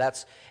 You know, Okay.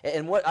 that's,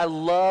 and what I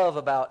love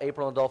about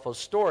April Landolfo's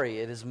story,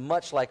 it is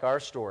much like our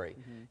story.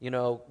 You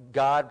know,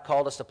 God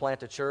called us to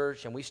plant a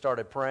church, and we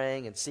started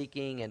praying and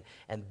seeking,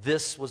 and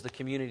this was the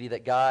community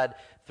that God,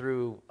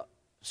 through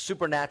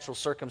supernatural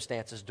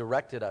circumstances,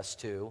 directed us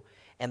to.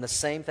 And the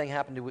same thing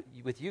happened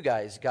with you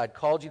guys. God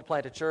called you to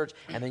plant a church,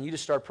 and then you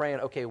just start praying,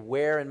 okay,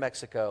 where in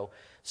Mexico?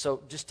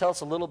 So just tell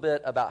us a little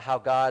bit about how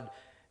God,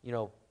 you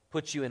know,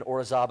 put you in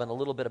Orizaba, and a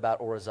little bit about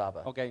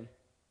Orizaba. Okay.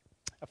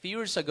 A few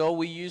years ago,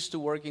 we used to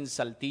work in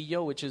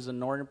Saltillo, which is the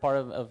northern part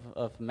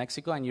of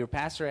Mexico, and your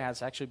pastor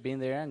has actually been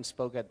there and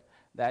spoke at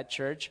that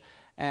church.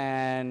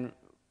 And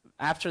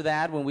after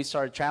that, when we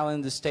started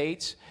traveling the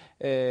States,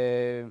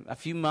 a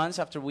few months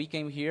after we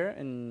came here,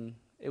 and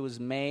it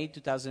was May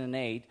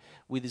 2008,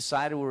 we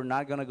decided we were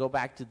not going to go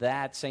back to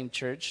that same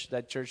church.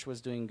 That church was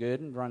doing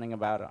good, running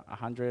about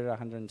 100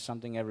 and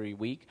something every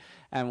week.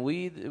 And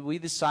we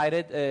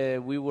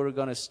decided we were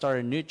going to start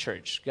a new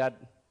church. God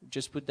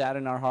just put that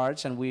in our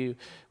hearts, and we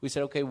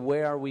said, okay,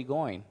 where are we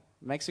going?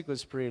 Mexico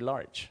is pretty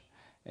large.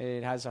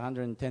 It has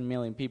 110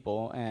 million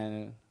people,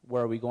 and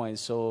where are we going?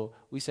 So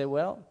we said,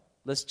 well,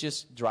 let's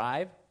just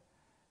drive,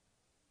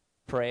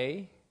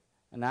 pray,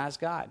 and ask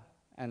God,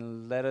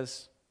 and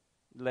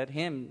let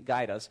him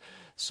guide us.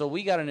 So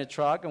we got in a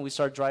truck, and we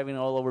started driving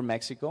all over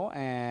Mexico,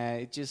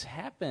 and it just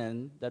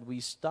happened that we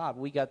stopped.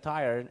 We got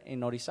tired in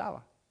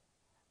Orizaba,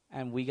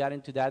 and we got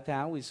into that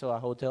town. We saw a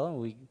hotel, and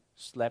we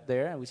slept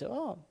there, and we said,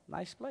 oh,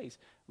 nice place.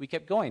 We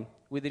kept going.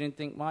 We didn't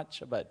think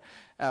much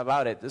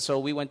about it. So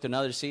we went to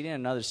another city,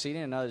 and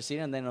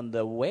then on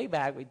the way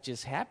back, it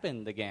just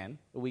happened again.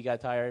 We got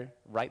tired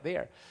right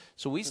there.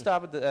 So we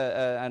stopped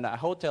at a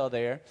hotel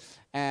there,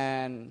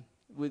 and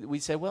we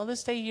said, well,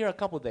 let's stay here a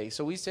couple of days.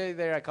 So we stayed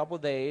there a couple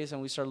of days,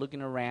 and we started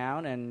looking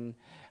around, and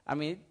I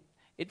mean,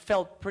 it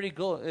felt pretty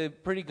good.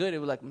 It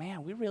was like,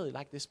 man, we really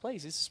like this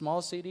place. It's a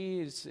small city.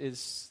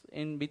 It's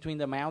in between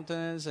the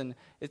mountains, and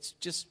it's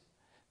just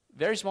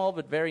very small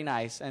but very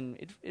nice, and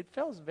it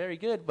felt very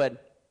good.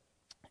 But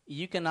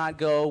you cannot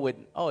go with,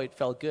 oh, it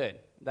felt good.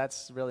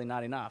 That's really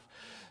not enough.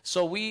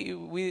 So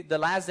we the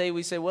last day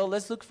we said, well,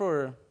 let's look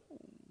for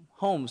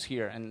homes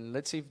here, and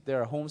let's see if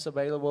there are homes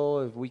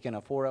available, if we can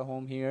afford a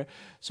home here.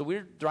 So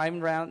we're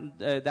driving around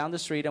down the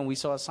street, and we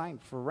saw a sign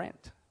for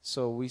rent.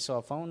 So we saw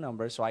a phone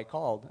number, so I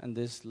called, and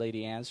this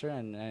lady answered,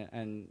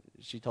 and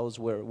she told us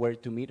where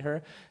to meet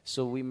her.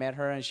 So we met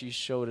her, and she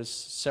showed us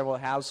several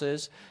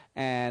houses,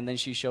 and then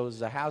she showed us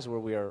the house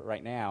where we are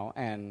right now,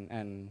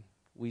 and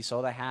we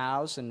saw the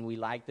house, and we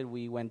liked it.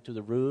 We went to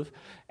the roof,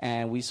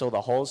 and we saw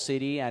the whole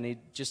city, and it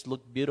just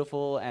looked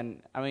beautiful.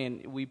 And, I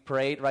mean, we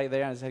prayed right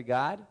there and said,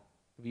 God,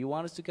 if you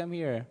want us to come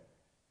here,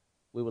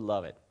 we would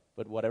love it.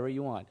 But whatever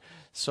you want.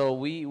 So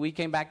we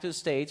came back to the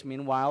States.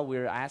 Meanwhile, we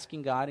were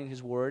asking God in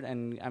His Word.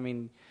 And, I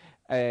mean,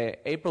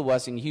 April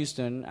was in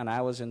Houston, and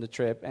I was in the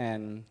trip.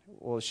 And,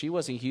 well, she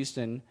was in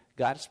Houston.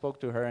 God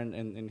spoke to her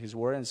in His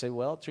Word and said,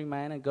 well, 3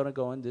 men are going to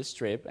go on this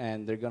trip,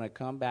 and they're going to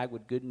come back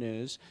with good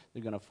news.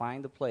 They're going to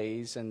find the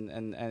place. And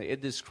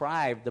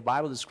the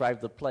Bible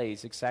described the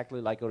place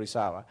exactly like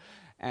Orizaba.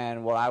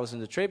 And while I was in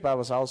the trip, I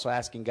was also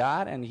asking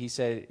God, and He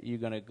said, you're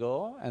going to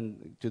go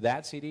and to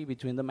that city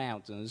between the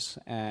mountains,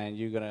 and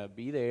you're going to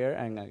be there,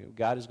 and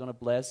God is going to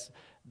bless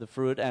the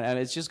fruit. And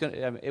it's just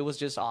it was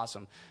just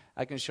awesome.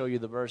 I can show you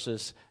the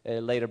verses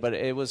later, but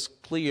it was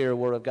clear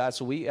word of God.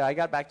 So I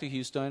got back to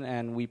Houston,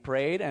 and we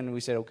prayed, and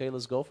we said, okay,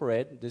 let's go for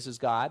it. This is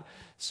God.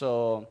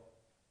 So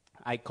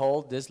I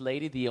called this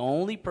lady, the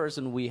only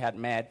person we had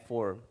met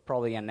for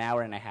probably an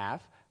hour and a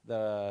half,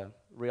 the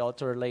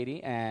realtor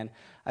lady, and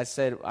I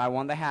said, I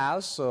want the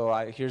house, so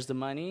here's the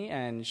money.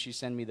 And she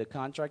sent me the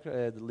contract,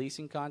 the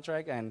leasing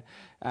contract, and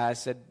I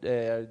said,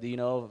 do you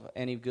know of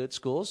any good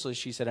schools? So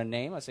she said her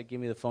name. I said, give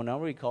me the phone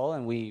number. We called,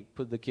 and we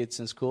put the kids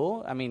in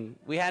school. I mean,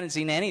 we hadn't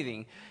seen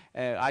anything.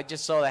 I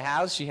just saw the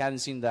house. She hadn't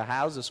seen the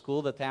house, the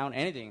school, the town,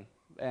 anything.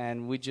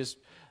 And we just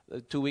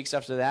 2 weeks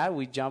after that,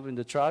 we jumped in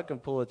the truck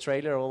and pulled a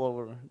trailer all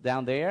over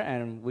down there,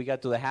 and we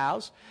got to the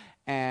house.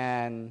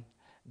 And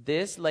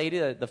this lady,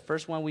 the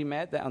first one we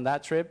met on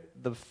that trip,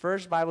 the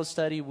first Bible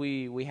study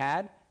we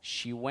had,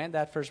 she went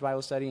that first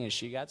Bible study and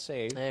she got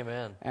saved.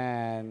 Amen.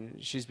 And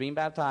she's being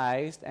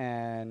baptized,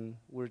 and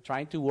we're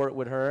trying to work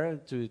with her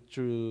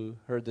through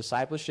her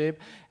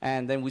discipleship.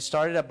 And then we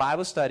started a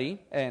Bible study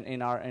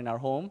in our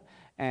home,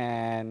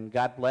 and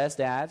God blessed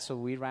that. So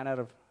we ran out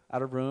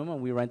of room,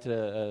 and we rented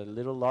a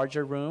little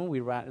larger room. We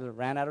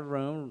ran out of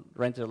room,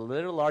 rented a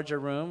little larger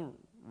room,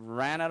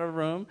 ran out of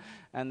room,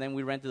 and then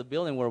we rented the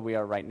building where we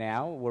are right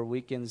now, where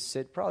we can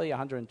sit probably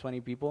 120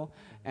 people,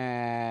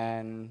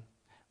 and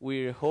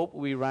we hope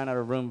we run out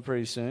of room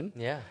pretty soon.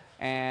 Yeah.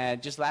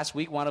 And just last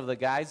week, one of the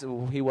guys,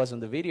 he was in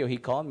the video, he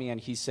called me and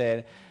he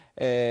said,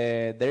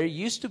 there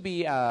used to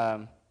be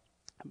a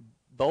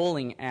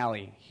bowling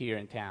alley here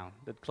in town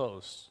that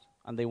closed,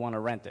 and they want to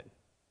rent it.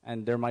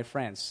 And they're my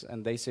friends,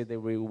 and they said they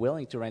were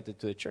willing to rent it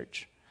to the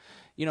church.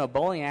 You know, a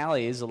bowling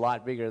alley is a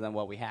lot bigger than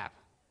what we have.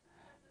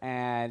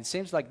 And it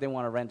seems like they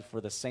want to rent it for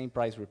the same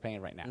price we're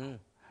paying right now.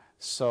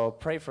 So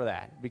pray for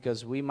that,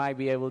 because we might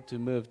be able to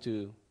move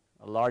to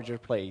a larger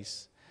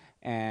place.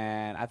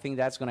 And I think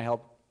that's going to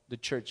help the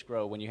church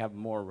grow when you have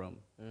more room.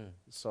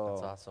 So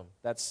that's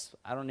awesome.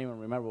 I don't even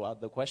remember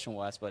what the question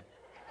was, but.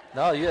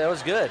 No, that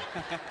was good.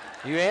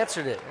 You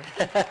answered it.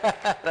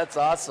 That's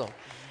awesome.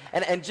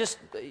 And just,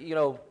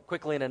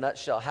 quickly in a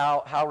nutshell,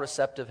 how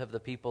receptive have the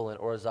people in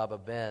Orizaba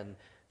been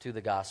to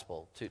the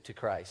gospel, to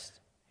Christ?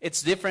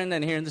 It's different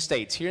than here in the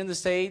States. Here in the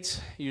States,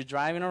 you're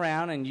driving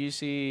around and you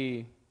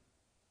see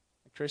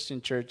a Christian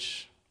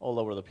church all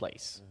over the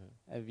place.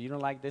 If you don't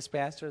like this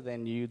pastor,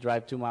 then you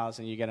drive 2 miles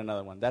and you get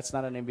another one. That's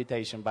not an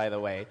invitation, by the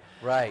way.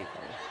 Right.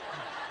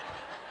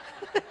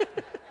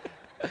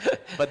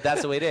 but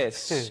that's the way it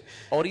is.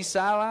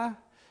 Orizaba,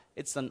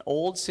 it's an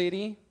old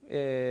city,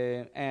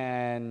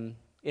 and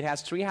it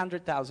has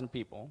 300,000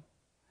 people,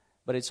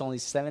 but it's only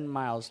 7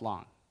 miles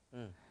long.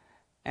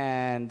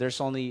 And there's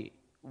only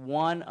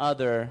one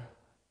other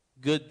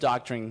good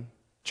doctrine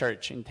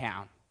church in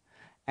town.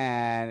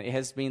 And it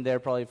has been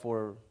there probably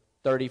for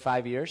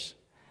 35 years,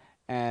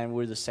 and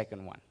we're the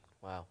second one.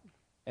 Wow.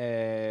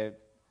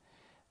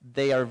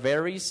 They are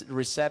very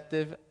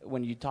receptive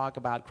when you talk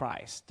about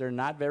Christ. They're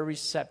not very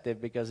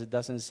receptive because it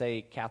doesn't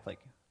say Catholic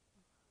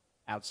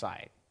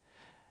outside.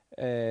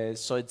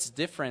 So it's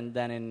different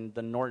than in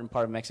the northern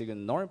part of Mexico. In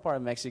the northern part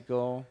of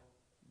Mexico,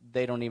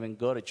 they don't even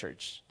go to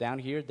church. Down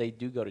here, they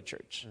do go to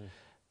church,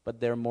 but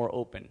they're more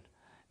open.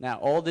 Now,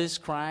 all this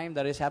crime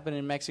that is happening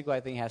in Mexico,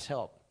 I think, has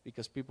helped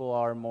because people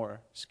are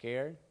more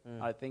scared,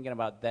 are thinking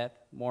about death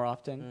more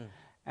often.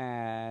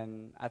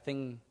 And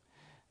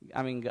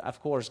I mean,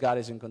 of course, God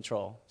is in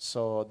control.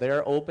 So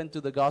they're open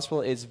to the gospel.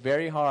 It's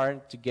very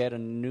hard to get a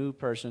new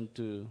person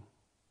to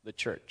the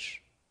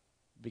church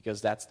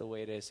because that's the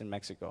way it is in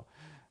Mexico.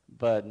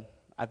 But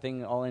I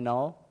think all in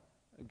all,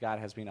 God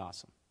has been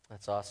awesome.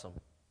 That's awesome.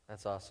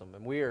 That's awesome.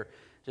 And we're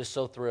just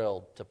so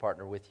thrilled to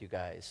partner with you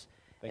guys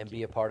and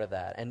be a part of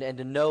that. And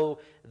to know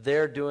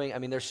they're doing, I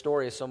mean, their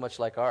story is so much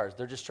like ours.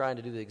 They're just trying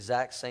to do the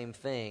exact same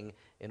thing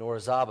in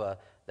Orizaba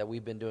that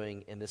we've been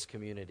doing in this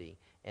community.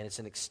 And it's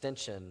an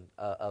extension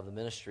of the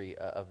ministry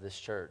of this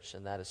church,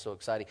 and that is so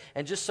exciting.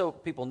 And just so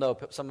people know,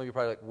 some of you are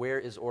probably like, where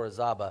is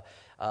Orizaba?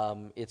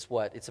 It's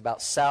what? It's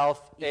about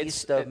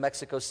southeast of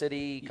Mexico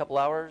City, a couple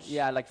hours?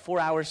 Yeah, like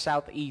 4 hours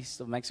southeast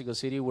of Mexico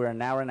City. We're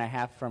an hour and a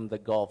half from the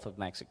Gulf of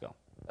Mexico.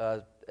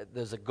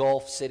 There's a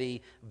Gulf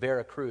city,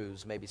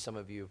 Veracruz, maybe some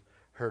of you have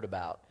heard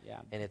about. Yeah.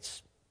 And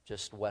it's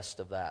just west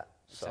of that.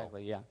 So,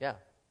 Exactly, yeah. Yeah,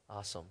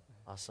 awesome.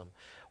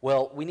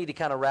 Well, we need to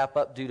kind of wrap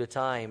up due to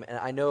time, and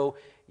I know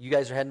you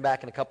guys are heading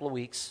back in a couple of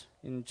weeks.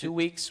 In 2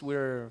 weeks,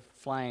 we're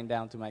flying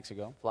down to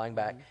Mexico. Flying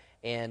back.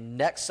 And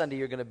next Sunday,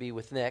 you're going to be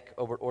with Nick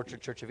over at Orchard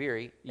Church of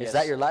Erie. Yes. Is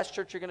that your last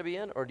church you're going to be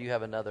in, or do you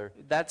have another?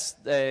 That's,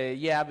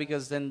 yeah,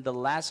 because then the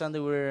last Sunday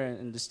we're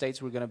in the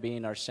States, we're going to be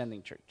in our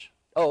sending church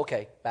Oh,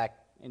 okay, back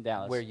in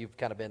Dallas. where you've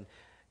kind of been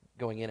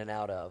going in and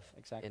out of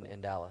Exactly.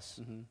 in Dallas.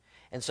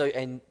 And so,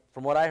 and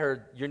from what I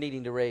heard, you're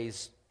needing to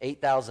raise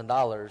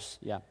 $8,000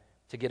 Yeah.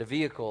 to get a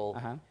vehicle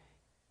Uh-huh.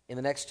 in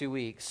the next 2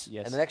 weeks.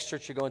 Yes. And the next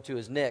church you're going to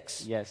is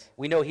Nick's. Yes.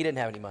 We know he didn't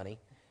have any money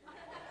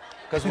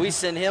because we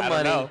send him I don't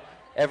money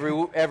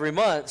know. every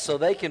month so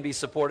they can be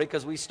supported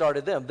because we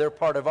started them. They're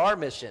part of our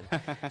mission.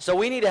 So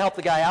we need to help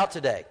the guy out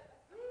today.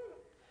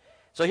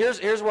 So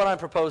here's what I'm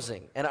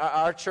proposing. And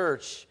our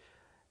church,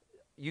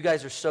 you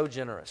guys are so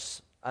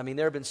generous. I mean,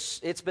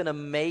 it's been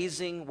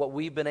amazing what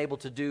we've been able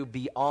to do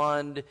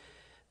beyond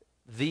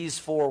these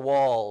four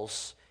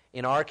walls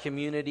in our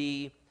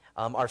community.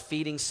 Our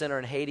feeding center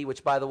in Haiti,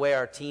 which, by the way,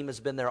 our team has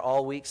been there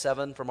all week,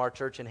 7 from our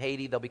church in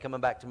Haiti. They'll be coming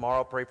back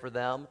tomorrow. Pray for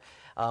them.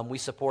 We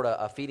support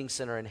a feeding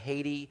center in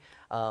Haiti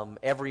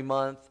every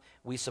month.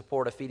 We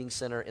support a feeding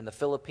center in the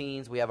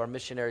Philippines. We have our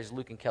missionaries,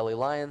 Luke and Kelly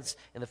Lyons,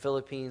 in the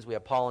Philippines. We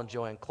have Paul and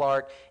Joanne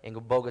Clark in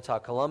Bogota,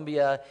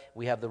 Colombia.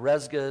 We have the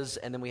Resgas,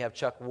 and then we have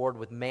Chuck Ward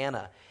with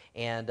Manna.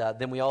 And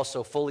then we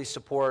also fully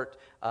support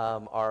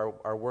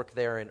our work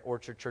there in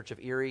Orchard Church of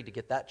Erie to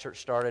get that church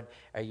started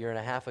a year and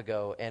a half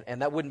ago.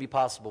 And that wouldn't be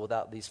possible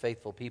without these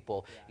faithful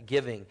people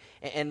giving.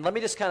 And let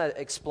me just kind of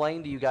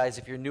explain to you guys,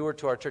 if you're newer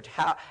to our church,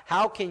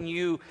 how can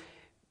you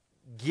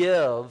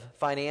give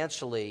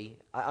financially?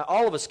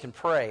 All of us can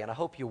pray, and I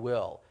hope you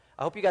will.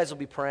 I hope you guys will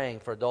be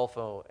praying for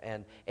Adolfo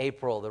and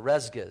April, the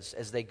Resgas,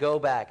 as they go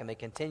back and they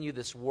continue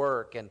this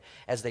work and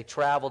as they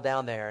travel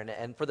down there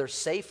and for their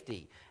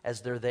safety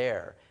as they're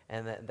there,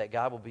 and that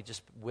God will be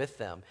just with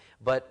them.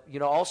 But,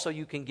 also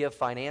you can give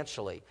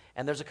financially.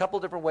 And there's a couple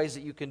different ways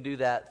that you can do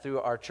that through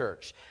our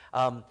church.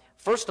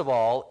 First of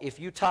all, if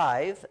you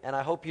tithe, and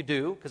I hope you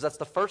do, because that's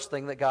the first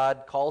thing that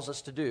God calls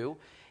us to do,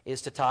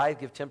 is to tithe,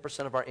 give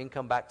 10% of our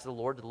income back to the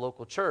Lord, to the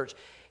local church.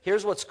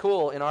 Here's what's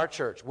cool in our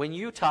church. When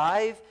you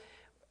tithe,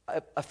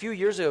 a few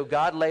years ago,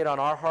 God laid on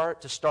our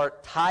heart to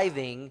start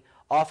tithing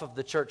off of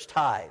the church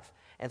tithe.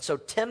 And so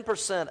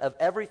 10% of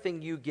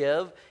everything you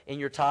give in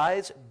your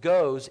tithes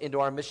goes into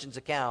our missions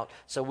account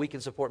so we can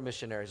support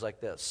missionaries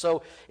like this.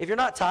 So if you're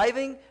not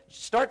tithing,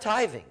 start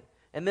tithing.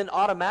 And then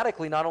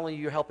automatically, not only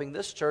you're helping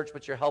this church,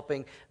 but you're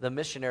helping the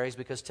missionaries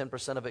because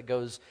 10% of it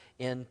goes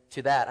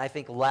into that. I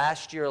think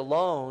last year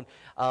alone,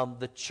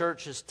 the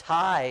church's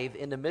tithe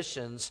into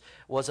missions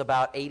was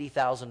about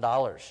 $80,000.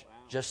 Wow.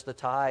 Just the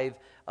tithe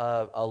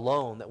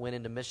alone that went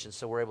into missions,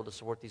 so we're able to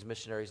support these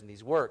missionaries and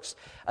these works.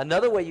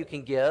 Another way you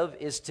can give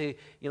is to,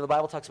 the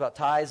Bible talks about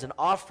tithes and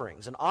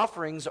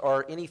offerings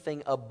are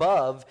anything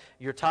above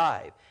your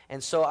tithe.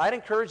 And so I'd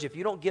encourage you, if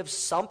you don't give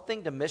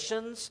something to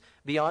missions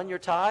beyond your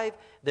tithe,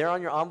 there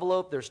on your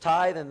envelope, there's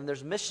tithe and then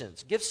there's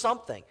missions. Give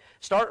something.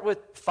 Start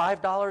with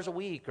 $5 a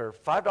week or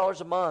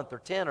 $5 a month or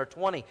 10 or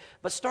 20,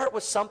 but start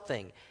with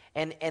something.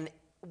 And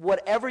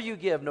whatever you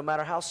give, no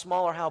matter how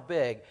small or how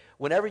big,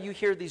 whenever you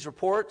hear these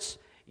reports,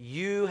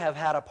 you have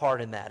had a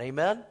part in that.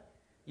 Amen?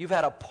 You've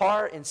had a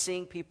part in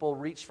seeing people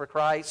reach for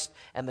Christ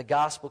and the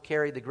gospel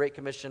carry the Great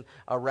Commission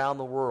around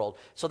the world.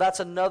 So that's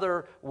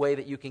another way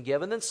that you can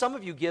give. And then some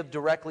of you give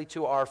directly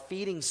to our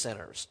feeding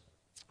centers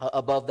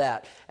above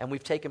that. And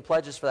we've taken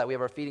pledges for that. We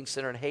have our feeding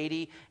center in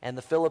Haiti and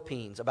the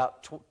Philippines.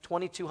 About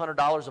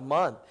 $2,200 a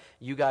month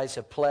you guys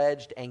have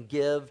pledged and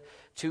give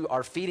to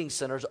our feeding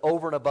centers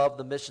over and above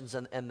the missions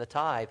and the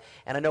tithe.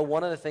 And I know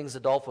one of the things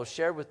Adolfo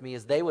shared with me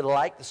is they would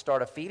like to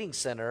start a feeding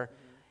center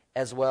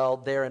as well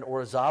there in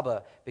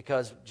Orizaba,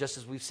 because just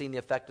as we've seen the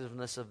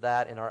effectiveness of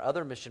that in our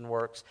other mission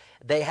works,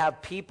 they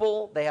have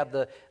people, they have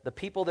the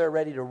people there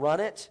ready to run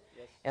it,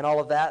 and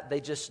all of that. They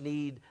just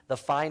need the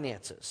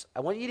finances. I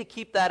want you to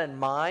keep that in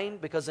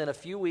mind, because in a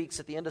few weeks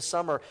at the end of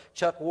summer,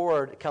 Chuck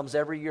Ward comes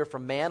every year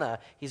from Manna.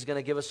 He's going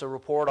to give us a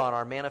report on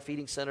our Manna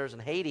feeding centers in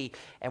Haiti,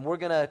 and we're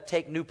going to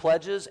take new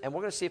pledges, and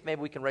we're going to see if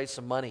maybe we can raise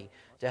some money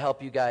to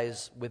help you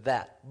guys with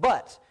that.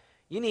 But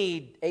you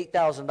need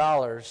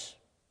 $8,000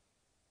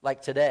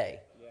 like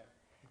today.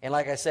 And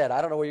like I said,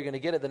 I don't know where you're going to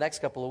get it the next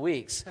couple of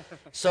weeks.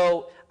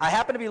 So I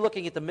happened to be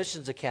looking at the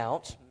missions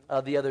account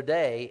the other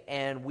day,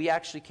 and we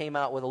actually came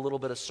out with a little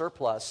bit of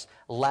surplus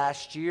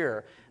last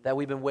year that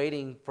we've been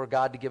waiting for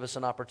God to give us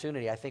an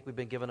opportunity. I think we've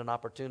been given an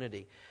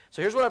opportunity.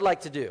 So here's what I'd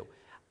like to do.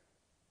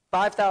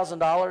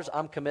 $5,000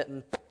 I'm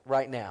committing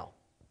right now.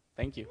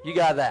 Thank you. You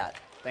got that?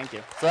 Thank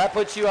you. So that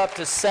puts you up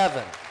to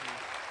 $7,000.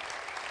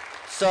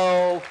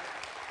 So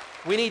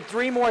we need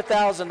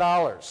 $3,000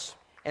 more.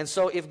 And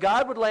so if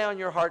God would lay on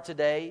your heart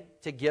today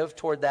to give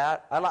toward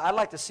that, I'd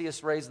like to see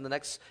us raise in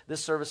this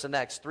service and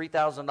next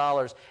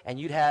 $3,000, and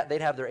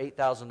they'd have their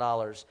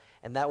 $8,000,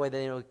 and that way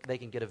they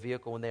can get a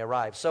vehicle when they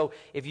arrive. So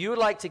if you would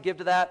like to give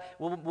to that,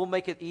 we'll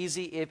make it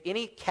easy. If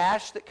any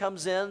cash that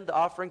comes in, the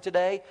offering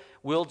today,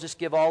 we'll just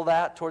give all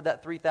that toward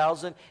that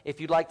 $3,000. If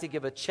you'd like to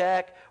give a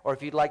check, or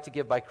if you'd like to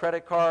give by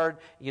credit card,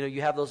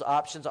 you have those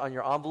options on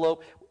your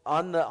envelope.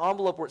 On the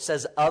envelope where it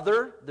says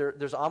other,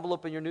 there's an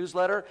envelope in your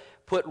newsletter,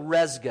 put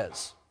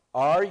Resgas,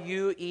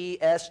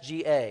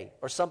 RUESGA,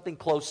 or something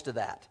close to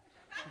that.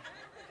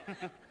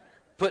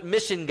 Put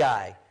mission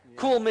guy,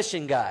 cool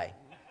mission guy,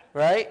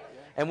 right?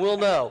 And we'll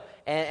know.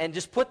 And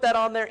just put that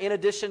on there in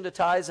addition to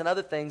tithes and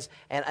other things,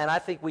 and I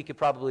think we could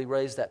probably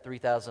raise that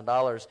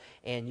 $3,000,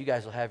 and you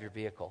guys will have your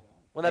vehicle.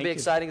 Wouldn't that be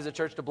exciting as a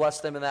church to bless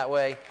them in that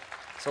way?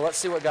 So let's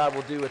see what God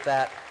will do with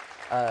that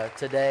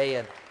today.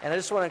 And I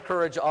just want to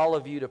encourage all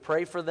of you to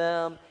pray for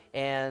them.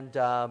 And,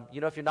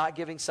 if you're not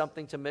giving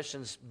something to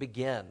missions,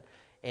 begin.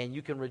 And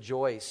you can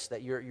rejoice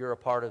that you're a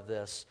part of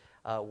this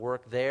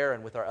work there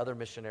and with our other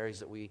missionaries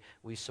that we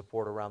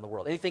support around the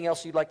world. Anything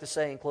else you'd like to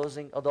say in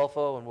closing,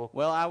 Adolfo? And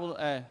Well, I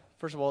will,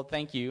 first of all,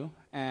 thank you.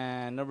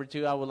 And number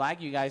two, I would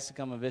like you guys to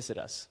come and visit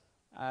us.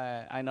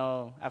 I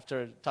know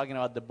after talking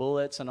about the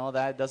bullets and all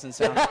that, it doesn't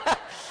sound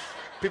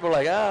people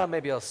are like,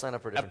 maybe I'll sign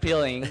up for different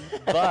appealing,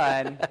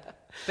 but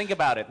think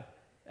about it.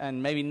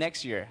 And maybe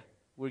next year,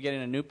 we're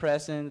getting a new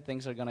president.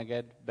 Things are going to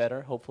get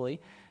better, hopefully.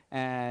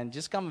 And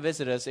just come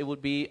visit us. It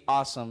would be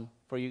awesome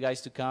for you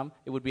guys to come.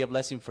 It would be a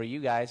blessing for you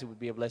guys. It would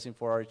be a blessing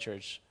for our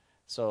church.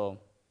 So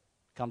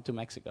come to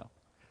Mexico.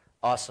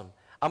 Awesome.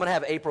 I'm going to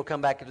have April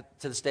come back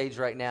to the stage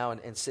right now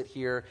and sit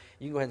here.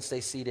 You can go ahead and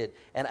stay seated.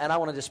 And I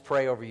want to just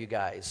pray over you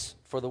guys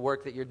for the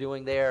work that you're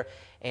doing there.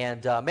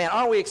 And, man,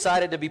 aren't we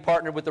excited to be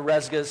partnered with the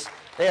Resgas?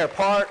 They are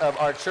part of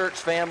our church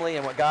family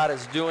and what God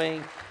is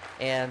doing.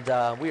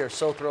 And we are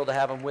so thrilled to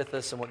have them with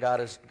us and what God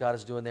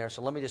is doing there.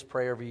 So let me just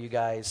pray over you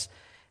guys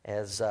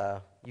as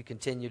you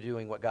continue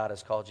doing what God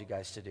has called you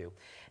guys to do.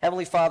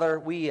 Heavenly Father,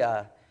 we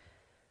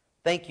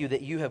thank you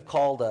that you have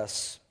called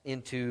us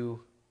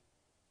into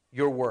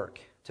your work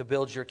to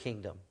build your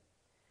kingdom.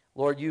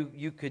 Lord,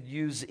 you could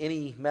use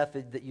any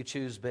method that you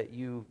choose, but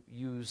you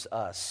use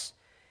us.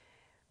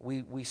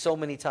 We so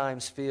many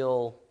times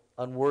feel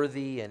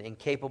unworthy and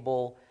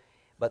incapable,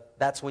 but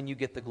that's when you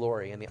get the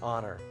glory and the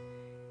honor.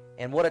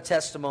 And what a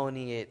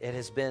testimony it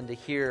has been to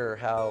hear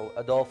how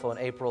Adolfo and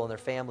April and their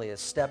family has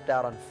stepped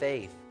out on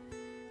faith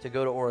to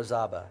go to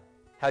Orizaba,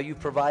 how you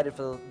provided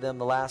for them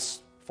the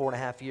last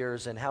 4.5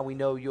 years, and how we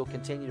know you'll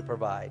continue to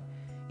provide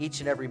each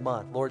and every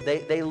month. Lord,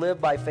 they live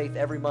by faith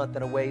every month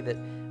in a way that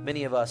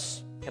many of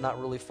us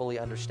cannot really fully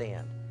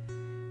understand.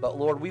 But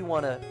Lord, we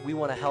want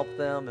to help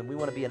them, and we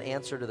want to be an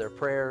answer to their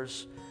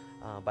prayers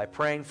by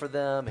praying for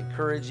them,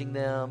 encouraging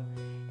them,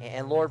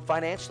 and Lord,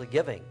 financially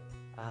giving.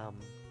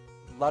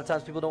 A lot of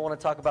times people don't want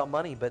to talk about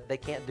money, but they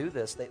can't do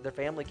this. Their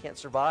family can't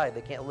survive.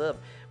 They can't live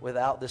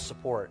without this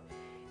support.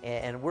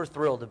 And we're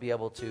thrilled to be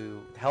able to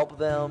help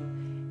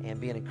them and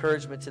be an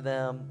encouragement to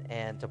them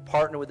and to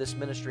partner with this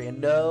ministry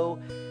and know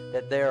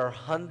that there are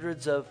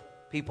hundreds of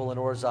people in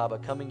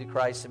Orizaba coming to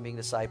Christ and being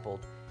discipled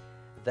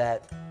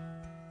that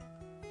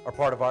are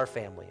part of our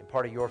family and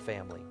part of your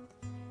family.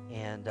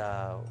 And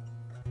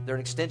they're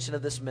an extension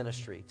of this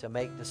ministry to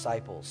make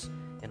disciples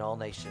in all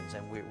nations,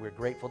 and we're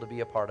grateful to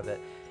be a part of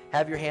it.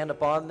 Have your hand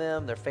upon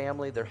them, their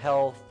family, their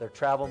health, their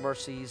travel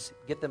mercies.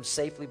 Get them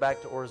safely back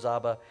to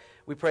Orizaba.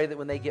 We pray that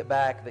when they get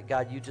back, that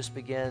God, you just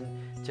begin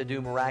to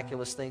do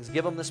miraculous things.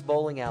 Give them this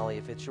bowling alley,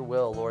 if it's your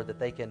will, Lord, that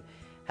they can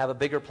have a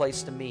bigger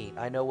place to meet.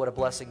 I know what a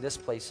blessing this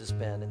place has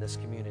been in this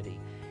community.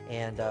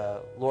 And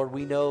Lord,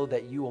 we know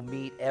that you will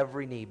meet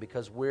every need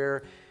because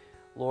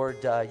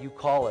Lord, you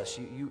call us,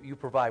 you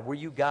provide. Where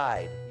you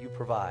guide, you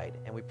provide.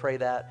 And we pray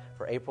that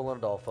for April and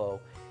Adolfo.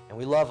 And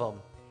we love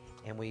them.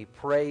 And we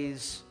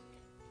praise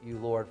you,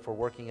 Lord, for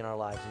working in our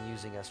lives and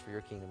using us for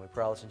your kingdom. We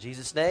pray all this in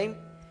Jesus' name.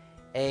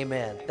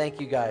 Amen.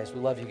 Thank you, guys. We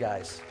love you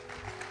guys.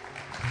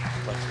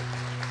 Bless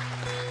you.